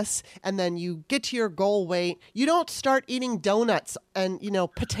eat less, and then you get to your goal weight. You don't start eating donuts and,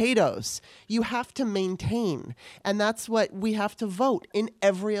 potatoes. You have to maintain. And that's what we have to vote in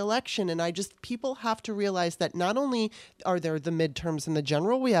every election. And people have to realize that not only are there the midterms and the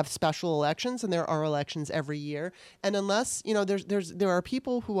general, we have special elections, and there are elections every year. And unless, there are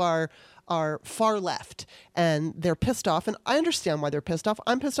people who are far left and they're pissed off, and I understand why they're pissed off.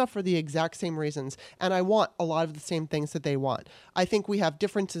 I'm pissed off for the exact same reasons, and I want a lot of the same things that they want. I think we have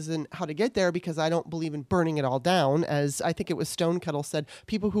differences in how to get there because I don't believe in burning it all down. As I think it was Stonekettle said,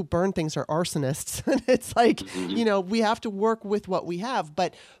 people who burn things are arsonists. And it's like, we have to work with what we have,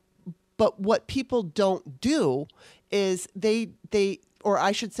 but what people don't do is or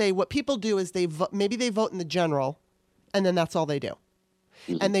I should say what people do is maybe they vote in the general, and then that's all they do.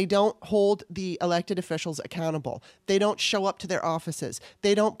 And they don't hold the elected officials accountable. They don't show up to their offices.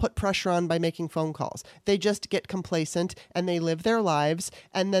 They don't put pressure on by making phone calls. They just get complacent and they live their lives.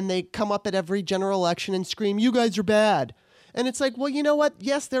 And then they come up at every general election and scream, you guys are bad. And it's like, well, you know what?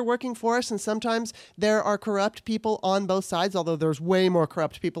 Yes, they're working for us. And sometimes there are corrupt people on both sides, although there's way more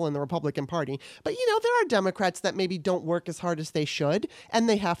corrupt people in the Republican Party. But, there are Democrats that maybe don't work as hard as they should, and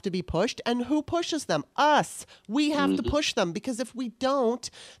they have to be pushed. And who pushes them? Us. We have to push them, because if we don't,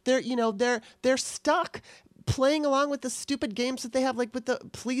 they're stuck playing along with the stupid games that they have, like with the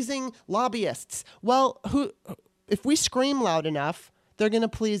pleasing lobbyists. Well, if we scream loud enough, they're going to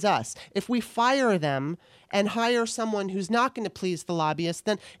please us. If we fire them and hire someone who's not going to please the lobbyists,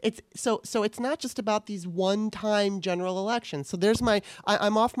 then it's so it's not just about these one-time general elections. So there's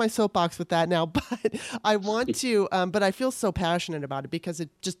I'm off my soapbox with that now, but I want to, but I feel so passionate about it because it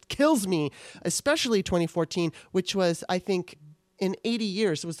just kills me, especially 2014, which was, I think, in 80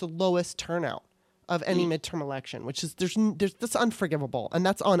 years, it was the lowest turnout of any midterm election, which is that's unforgivable, and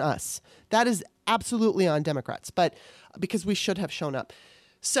that's on us. That is absolutely on Democrats, but because we should have shown up.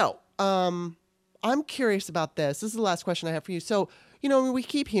 So I'm curious about this. This is the last question I have for you. So, we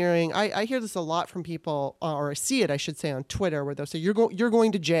keep hearing, I hear this a lot from people, or I see it, I should say, on Twitter, where they'll say, you're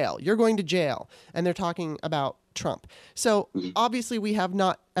going to jail. You're going to jail. And they're talking about Trump. So obviously we have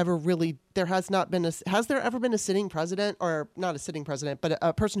not ever really, has there ever been a sitting president, or not a sitting president, but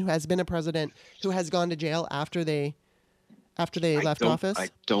a person who has been a president who has gone to jail after they left office? I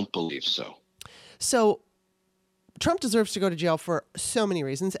don't believe so. So Trump deserves to go to jail for so many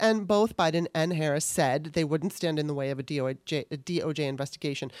reasons, and both Biden and Harris said they wouldn't stand in the way of a DOJ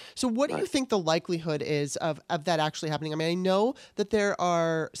investigation. So what do you think the likelihood is of that actually happening? I mean, I know that there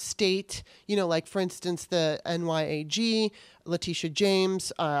are state, like, for instance, the NYAG, Letitia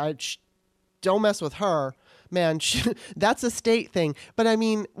James, don't mess with her. Man, that's a state thing. But I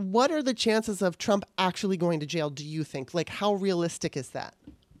mean, what are the chances of Trump actually going to jail, do you think? Like, how realistic is that?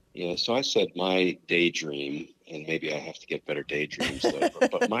 Yeah, so I said my daydream, and maybe I have to get better daydreams, though,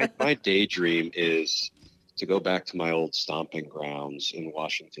 but my daydream is to go back to my old stomping grounds in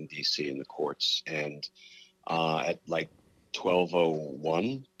Washington, D.C. in the courts. And at like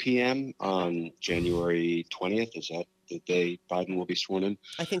 12:01 p.m. on January 20th, is that the day Biden will be sworn in?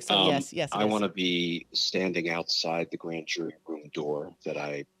 I think so, yes. I want to be standing outside the grand jury room door that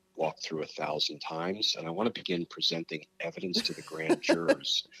I walked through 1,000 times, and I want to begin presenting evidence to the grand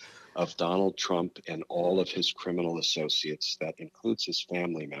jurors of Donald Trump and all of his criminal associates, that includes his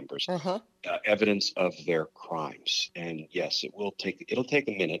family members, evidence of their crimes. And yes, it'll take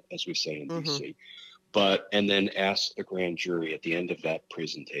a minute, as we say in DC, and then ask the grand jury at the end of that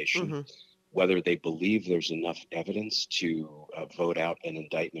presentation whether they believe there's enough evidence to vote out an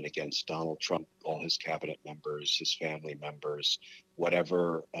indictment against Donald Trump, all his cabinet members, his family members,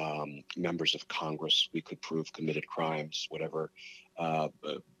 whatever members of Congress we could prove committed crimes, whatever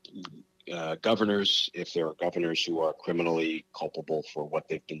governors, if there are governors who are criminally culpable for what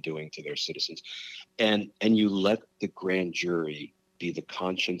they've been doing to their citizens. And you let the grand jury be the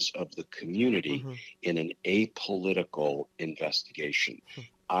conscience of the community in an apolitical investigation.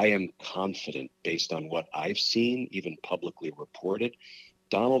 I am confident, based on what I've seen, even publicly reported,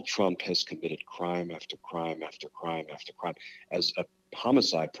 Donald Trump has committed crime after crime after crime after crime. As a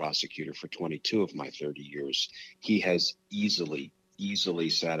homicide prosecutor for 22 of my 30 years, he has easily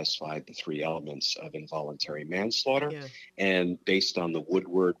satisfied the three elements of involuntary manslaughter. Yeah. And based on the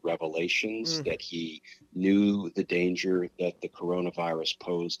Woodward revelations that he knew the danger that the coronavirus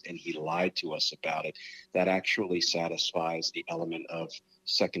posed and he lied to us about it, that actually satisfies the element of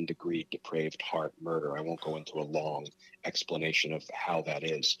second-degree depraved heart murder. I won't go into a long explanation of how that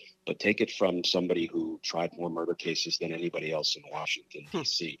is, but take it from somebody who tried more murder cases than anybody else in Washington,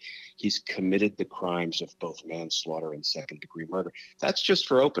 D.C. He's committed the crimes of both manslaughter and second-degree murder. That's just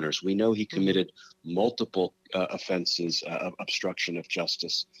for openers. We know he committed multiple offenses, obstruction of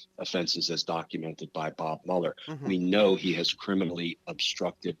justice offenses, as documented by Bob Mueller. We know he has criminally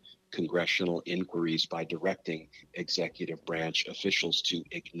obstructed congressional inquiries by directing executive branch officials to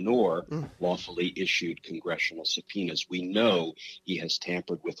ignore lawfully issued congressional subpoenas. We know he has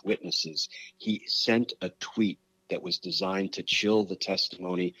tampered with witnesses. He sent a tweet that was designed to chill the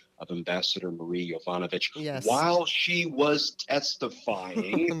testimony of Ambassador Marie Yovanovitch while she was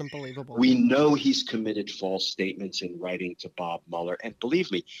testifying. Unbelievable. We know he's committed false statements in writing to Bob Mueller. And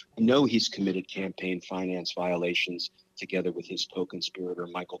believe me, I know he's committed campaign finance violations together with his co-conspirator,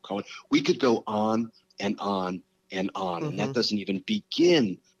 Michael Cohen. We could go on and on and on. And that doesn't even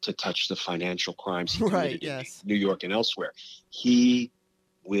begin to touch the financial crimes he committed in New York and elsewhere. He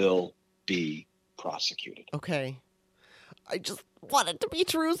will be prosecuted. Okay. I just want it to be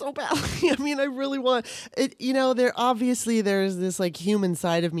true so badly. I mean, I really want it. There's this like human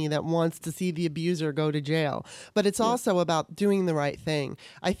side of me that wants to see the abuser go to jail, but it's also about doing the right thing.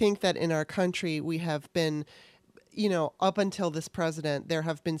 I think that in our country, we have been, up until this president, there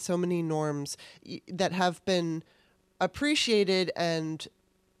have been so many norms that have been appreciated and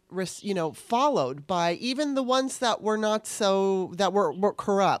followed by even the ones that were not so, that were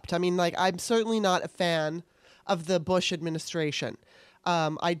corrupt. I mean, like, I'm certainly not a fan of the Bush administration.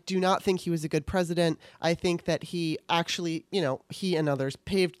 I do not think he was a good president. I think that he actually, he and others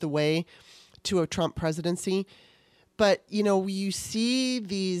paved the way to a Trump presidency. but you see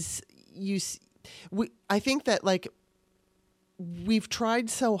these, I think that like we've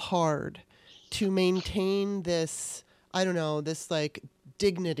tried so hard to maintain this, I don't know, this like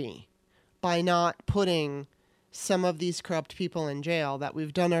dignity by not putting some of these corrupt people in jail, that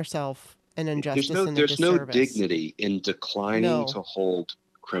we've done ourselves an injustice and a disservice. There's no dignity in declining to hold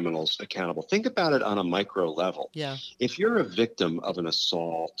criminals accountable. Think about it on a micro level. Yeah. If you're a victim of an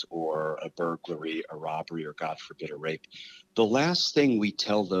assault or a burglary, a robbery, or God forbid, a rape, the last thing we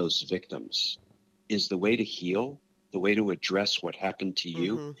tell those victims is the way to heal, the way to address what happened to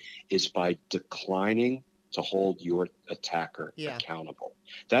you is by declining to hold your attacker accountable.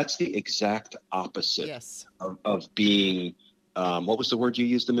 That's the exact opposite of being, what was the word you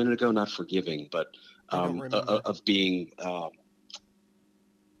used a minute ago? Not forgiving, but of being,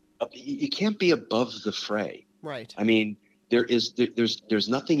 you can't be above the fray. Right. I mean, there's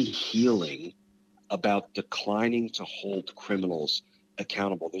nothing healing about declining to hold criminals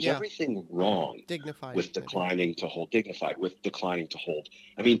accountable. There's everything wrong with declining to hold.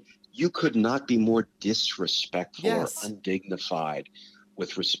 I mean, you could not be more disrespectful or undignified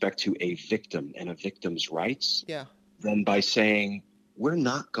with respect to a victim and a victim's rights than by saying, we're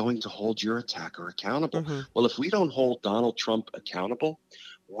not going to hold your attacker accountable. Well, if we don't hold Donald Trump accountable,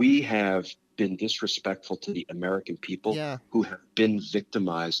 we have been disrespectful to the American people who have been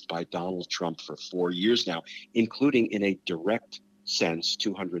victimized by Donald Trump for 4 years now, including in a direct sense,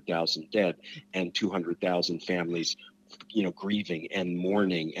 200,000 dead and 200,000 families, grieving and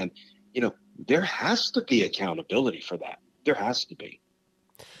mourning. And, there has to be accountability for that. There has to be.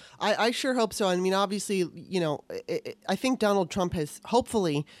 I sure hope so. I mean, obviously, I think Donald Trump has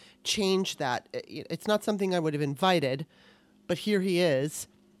hopefully changed that. It's not something I would have invited, but here he is.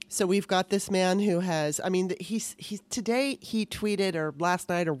 So we've got this man who has, I mean, he's today he tweeted, or last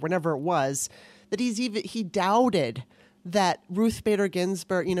night or whenever it was, that he doubted that Ruth Bader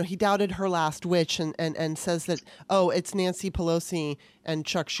Ginsburg, he doubted her last wish and says that, it's Nancy Pelosi and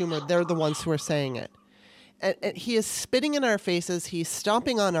Chuck Schumer. They're the ones who are saying it. And he is spitting in our faces. He's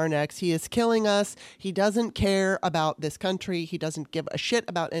stomping on our necks. He is killing us. He doesn't care about this country. He doesn't give a shit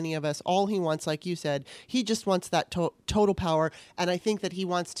about any of us. All he wants, like you said, he just wants that total power. And I think that he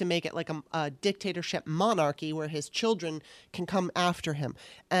wants to make it like a dictatorship monarchy where his children can come after him.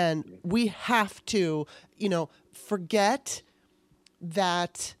 And we have to, forget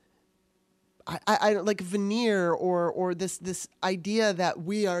that I like veneer or this idea that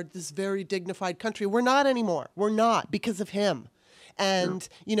we are this very dignified country. We're not anymore. We're not, because of him. And,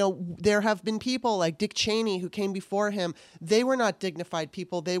 there have been people like Dick Cheney who came before him. They were not dignified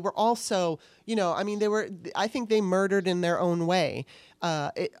people. They were also, I think they murdered in their own way,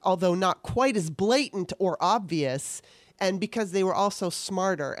 although not quite as blatant or obvious. And because they were also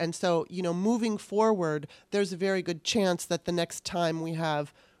smarter. And so, moving forward, there's a very good chance that the next time we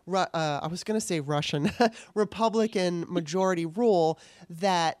have I was going to say Russian, Republican majority rule,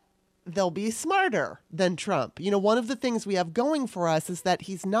 that they'll be smarter than Trump. One of the things we have going for us is that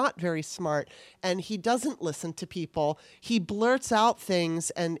he's not very smart and he doesn't listen to people. He blurts out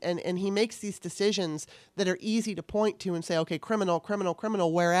things and he makes these decisions that are easy to point to and say, okay, criminal, criminal,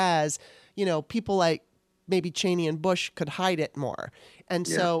 criminal. Whereas, people like maybe Cheney and Bush could hide it more. And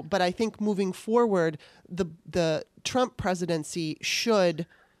so, but I think moving forward, the Trump presidency should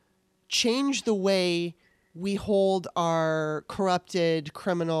change the way we hold our corrupted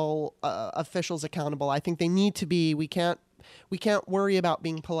criminal officials accountable. I think they need to be. We can't worry about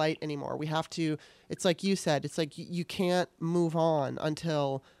being polite anymore. We have to. It's like you said. It's like you can't move on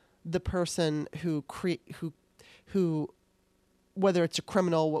until the person who whether it's a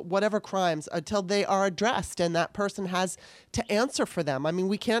criminal, whatever crimes, until they are addressed and that person has to answer for them. I mean,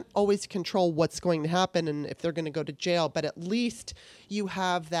 we can't always control what's going to happen and if they're going to go to jail, but at least you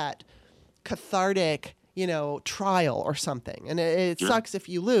have that cathartic, trial or something. And it sucks if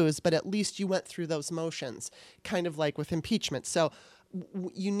you lose, but at least you went through those motions, kind of like with impeachment. So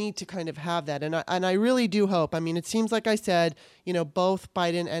you need to kind of have that. And I really do hope, I mean, it seems like I said, both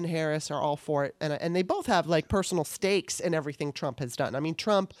Biden and Harris are all for it. And they both have like personal stakes in everything Trump has done. I mean,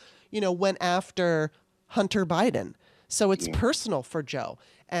 Trump, went after Hunter Biden. So it's personal for Joe.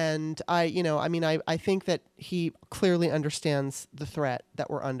 And I think that he clearly understands the threat that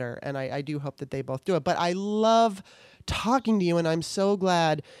we're under. And I do hope that they both do it. But I love talking to you, and I'm so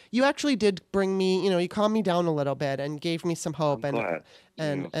glad you actually did bring me, you calmed me down a little bit and gave me some hope.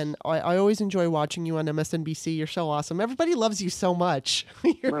 And I always enjoy watching you on MSNBC. You're so awesome. Everybody loves you so much.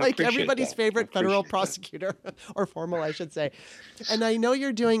 You're like everybody's favorite federal prosecutor, or formal, I should say. And I know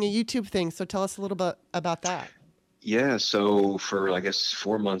you're doing a YouTube thing, so tell us a little bit about that. Yeah, so for I guess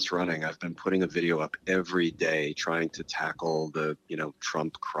 4 months running, I've been putting a video up every day trying to tackle the,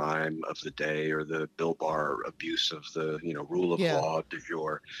 Trump crime of the day or the Bill Barr abuse of the, rule of Yeah. law du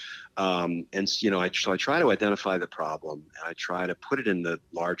jour. So I try to identify the problem and I try to put it in the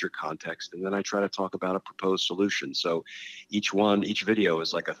larger context, and then I try to talk about a proposed solution. So each video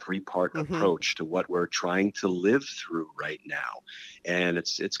is like a three-part Mm-hmm. approach to what we're trying to live through right now. And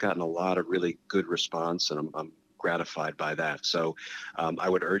it's gotten a lot of really good response, and I'm gratified by that. So I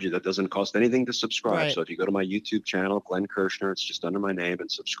would urge you, that doesn't cost anything to subscribe. Right. So if you go to my YouTube channel, Glenn Kirschner, it's just under my name,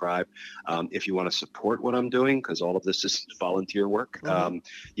 and subscribe. If you want to support what I'm doing, because all of this is volunteer work, Mm-hmm.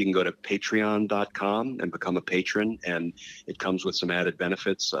 you can go to patreon.com and become a patron, and it comes with some added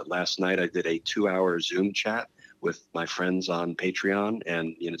benefits. Last night I did a 2-hour Zoom chat with my friends on Patreon,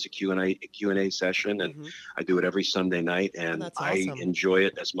 and it's a Q&A session, and Mm-hmm. I do it every Sunday night, Oh, and that's I awesome. enjoy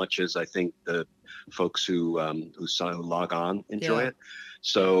it as much as I think the folks who log on enjoy Yeah. it.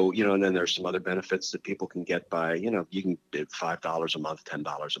 So, and then there's some other benefits that people can get by, you can do $5 a month,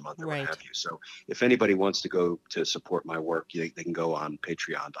 $10 a month, or what Right. have you. So if anybody wants to go to support my work, they can go on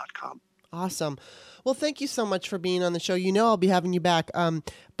patreon.com. Awesome. Well, thank you so much for being on the show. I'll be having you back.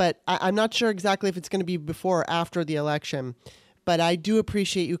 But I'm not sure exactly if it's going to be before or after the election. But I do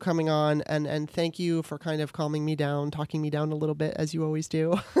appreciate you coming on, and thank you for kind of calming me down, talking me down a little bit, as you always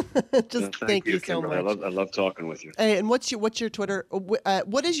do. Just thank you so Kimberly. much. I love talking with you. Hey, and what's your Twitter?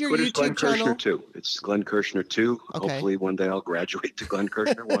 What is your Twitter's YouTube Glenn channel? Kirschner 2. It's Glenn Kirschner 2. Okay. Hopefully one day I'll graduate to Glenn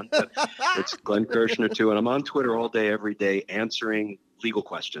Kirschner 1. But it's Glenn Kirschner 2. And I'm on Twitter all day, every day, answering legal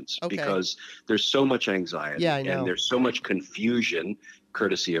questions, Okay. because there's so much anxiety, Yeah, I know. and there's so much confusion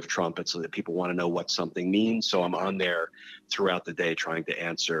courtesy of Trump. It's so that people want to know what something means. So I'm on there throughout the day trying to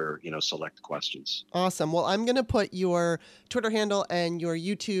answer, select questions. Awesome. Well, I'm going to put your Twitter handle and your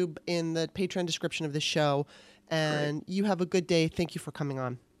YouTube in the Patreon description of the show. And You have a good day. Thank you for coming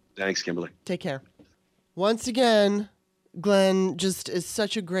on. Thanks, Kimberly. Take care. Once again, Glenn just is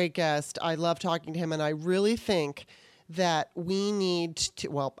such a great guest. I love talking to him, and I really think that we need to,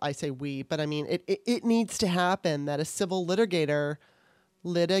 well, I say we, but I mean, it needs to happen that a civil litigator,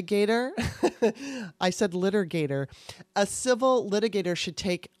 I said litigator, a civil litigator should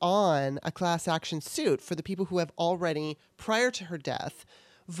take on a class action suit for the people who have already, prior to her death,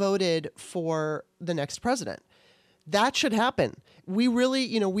 voted for the next president. That should happen. We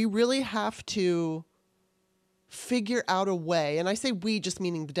really have to figure out a way, and I say we just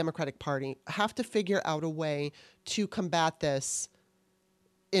meaning the Democratic Party, have to figure out a way to combat this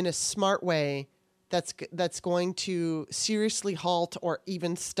in a smart way that's going to seriously halt or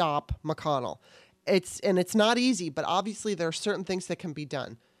even stop McConnell. It's not easy, but obviously there are certain things that can be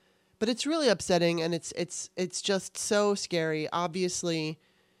done. But it's really upsetting, and it's just so scary. Obviously,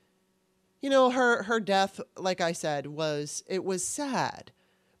 her death, like I said, was sad.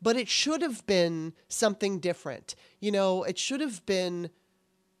 But it should have been something different. It should have been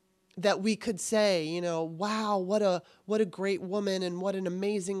that we could say, wow, what a great woman, and what an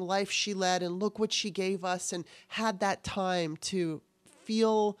amazing life she led, and look what she gave us, and had that time to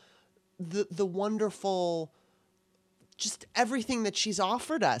feel the wonderful, just everything that she's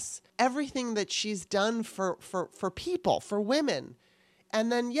offered us, everything that she's done for people, for women.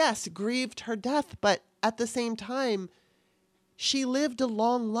 And then, yes, grieved her death, but at the same time, she lived a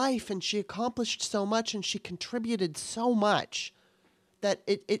long life, and she accomplished so much, and she contributed so much that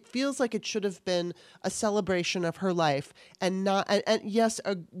it feels like it should have been a celebration of her life, and not, and yes,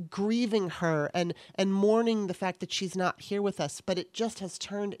 grieving her and mourning the fact that she's not here with us. But it just has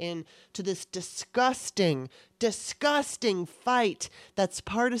turned into this disgusting fight that's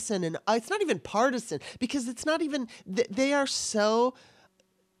partisan, and it's not even partisan, because it's not even, they're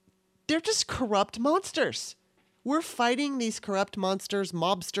just corrupt monsters. We're fighting these corrupt monsters,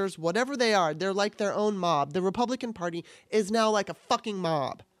 mobsters, whatever they are. They're like their own mob. The Republican Party is now like a fucking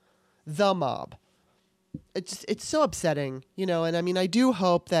mob. The mob. It's so upsetting, and I mean, I do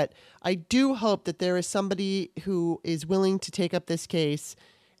hope that there is somebody who is willing to take up this case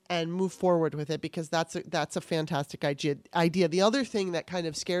and move forward with it, because that's a fantastic idea. The other thing that kind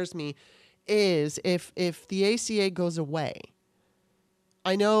of scares me is if the ACA goes away.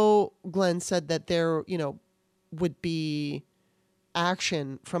 I know Glenn said that there, would be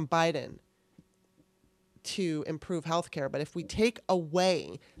action from Biden to improve healthcare. But if we take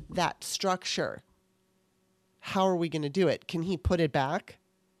away that structure, how are we going to do it? Can he put it back?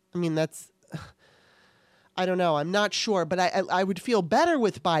 I mean, I don't know. I'm not sure, but I would feel better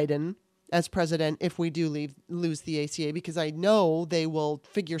with Biden as president if we do lose the ACA, because I know they will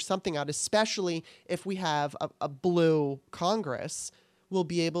figure something out, especially if we have a blue Congress. We'll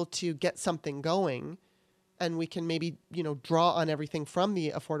be able to get something going. and we can maybe, draw on everything from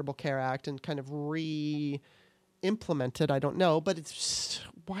the Affordable Care Act and kind of re-implement it. I don't know, but it's just,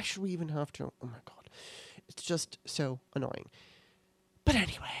 why should we even have to? Oh my God. It's just so annoying. But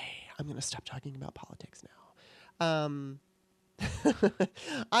anyway, I'm going to stop talking about politics now.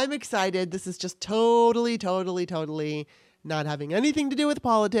 I'm excited. This is just totally not having anything to do with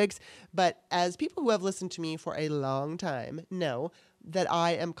politics. But as people who have listened to me for a long time know that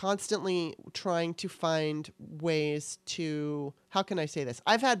I am constantly trying to find ways to, how can I say this?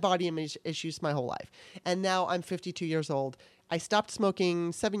 I've had body image issues my whole life. And now I'm 52 years old. I stopped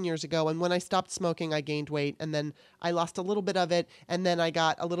smoking 7 years ago, and when I stopped smoking, I gained weight, and then I lost a little bit of it, and then I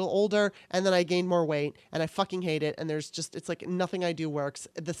got a little older, and then I gained more weight, and I fucking hate it, and it's like nothing I do works.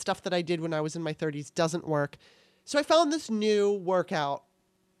 The stuff that I did when I was in my 30s doesn't work. So I found this new workout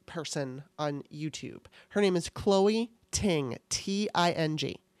person on YouTube. Her name is Chloe Ting, Ting.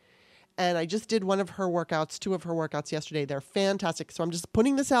 And I just did two of her workouts yesterday. They're fantastic. So I'm just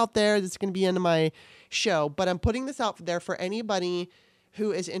putting this out there. This is going to be into my show, but I'm putting this out there for anybody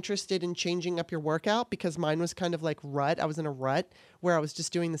who is interested in changing up your workout, because mine was kind of like rut. I was in a rut where I was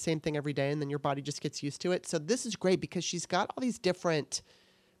just doing the same thing every day, and then your body just gets used to it. So this is great because she's got all these different,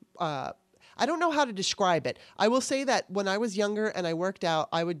 I don't know how to describe it. I will say that when I was younger and I worked out,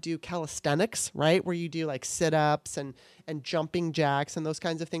 I would do calisthenics, right? Where you do like sit-ups and jumping jacks and those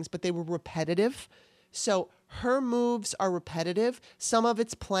kinds of things, but they were repetitive. So her moves are repetitive. Some of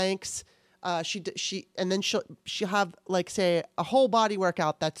it's planks. And then she'll have, like, say, a whole body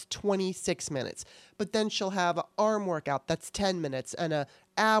workout that's 26 minutes, but then she'll have an arm workout that's 10 minutes and a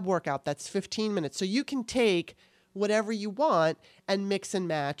ab workout that's 15 minutes. So you can take whatever you want and mix and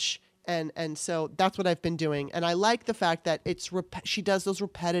match. And so that's what I've been doing. And I like the fact that she does those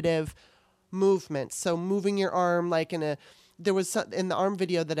repetitive movements. So moving your arm like in the arm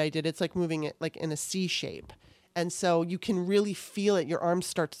video that I did, it's like moving it like in a C shape. And so you can really feel it. Your arm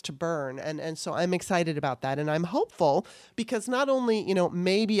starts to burn. And so I'm excited about that. And I'm hopeful because not only,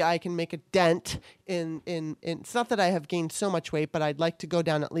 maybe I can make a dent in it's not that I have gained so much weight, but I'd like to go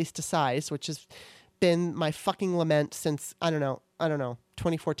down at least a size, which has been my fucking lament since, I don't know,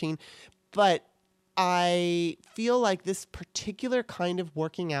 2014. But I feel like this particular kind of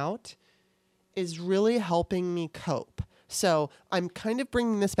working out is really helping me cope. So I'm kind of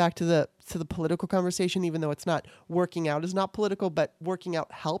bringing this back to the political conversation, even though it's not, working out is not political, but working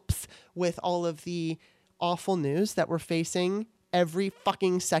out helps with all of the awful news that we're facing every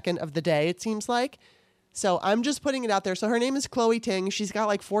fucking second of the day, it seems like. So I'm just putting it out there. So her name is Chloe Ting. She's got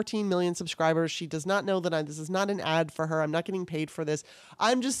like 14 million subscribers. She does not know that this is not an ad for her. I'm not getting paid for this.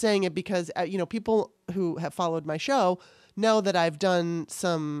 I'm just saying it because, people who have followed my show know that I've done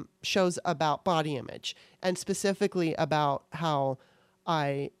some shows about body image and specifically about how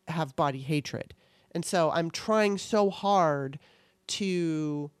I have body hatred. And so I'm trying so hard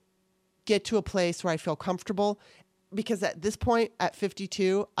to get to a place where I feel comfortable, because at this point at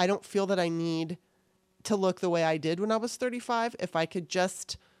 52, I don't feel that I need to look the way I did when I was 35 if I could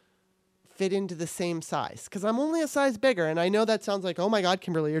just fit into the same size, because I'm only a size bigger. And I know that sounds like, oh my God,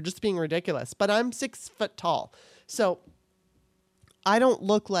 Kimberly, you're just being ridiculous, but I'm 6 foot tall. So I don't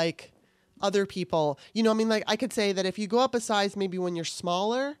look like other people. Like I could say that if you go up a size, maybe when you're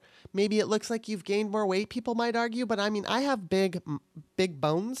smaller, maybe it looks like you've gained more weight, people might argue. But I mean, I have big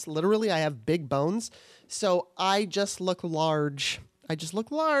bones. Literally, I have big bones. So I just look large.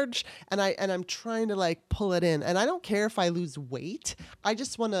 And I'm trying to like pull it in. And I don't care if I lose weight. I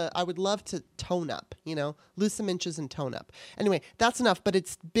would love to tone up, lose some inches and tone up. Anyway, that's enough. But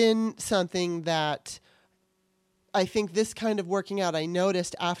it's been something that I think this kind of working out, I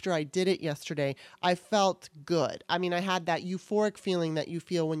noticed after I did it yesterday, I felt good. I mean, I had that euphoric feeling that you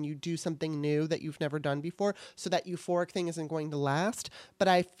feel when you do something new that you've never done before. So that euphoric thing isn't going to last. But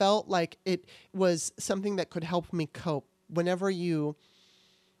I felt like it was something that could help me cope. Whenever you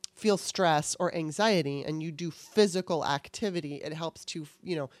feel stress or anxiety and you do physical activity, it helps to,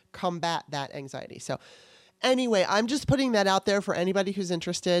 combat that anxiety. So anyway, I'm just putting that out there for anybody who's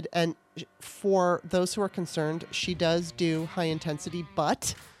interested. And for those who are concerned, she does do high intensity,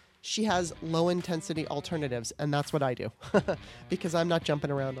 but she has low intensity alternatives. And that's what I do because I'm not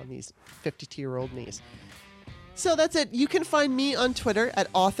jumping around on these 52-year-old knees. So that's it. You can find me on Twitter at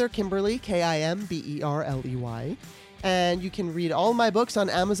author Kimberly, Kimberley. And you can read all my books on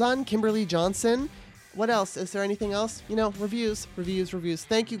Amazon, Kimberly Johnson. What else? Is there anything else? Reviews.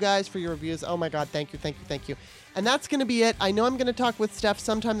 Thank you guys for your reviews. Oh my God. Thank you. And that's going to be it. I know I'm going to talk with Steph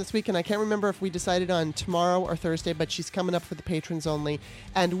sometime this week, and I can't remember if we decided on tomorrow or Thursday, but she's coming up for the patrons only,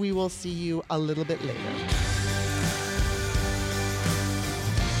 and we will see you a little bit later.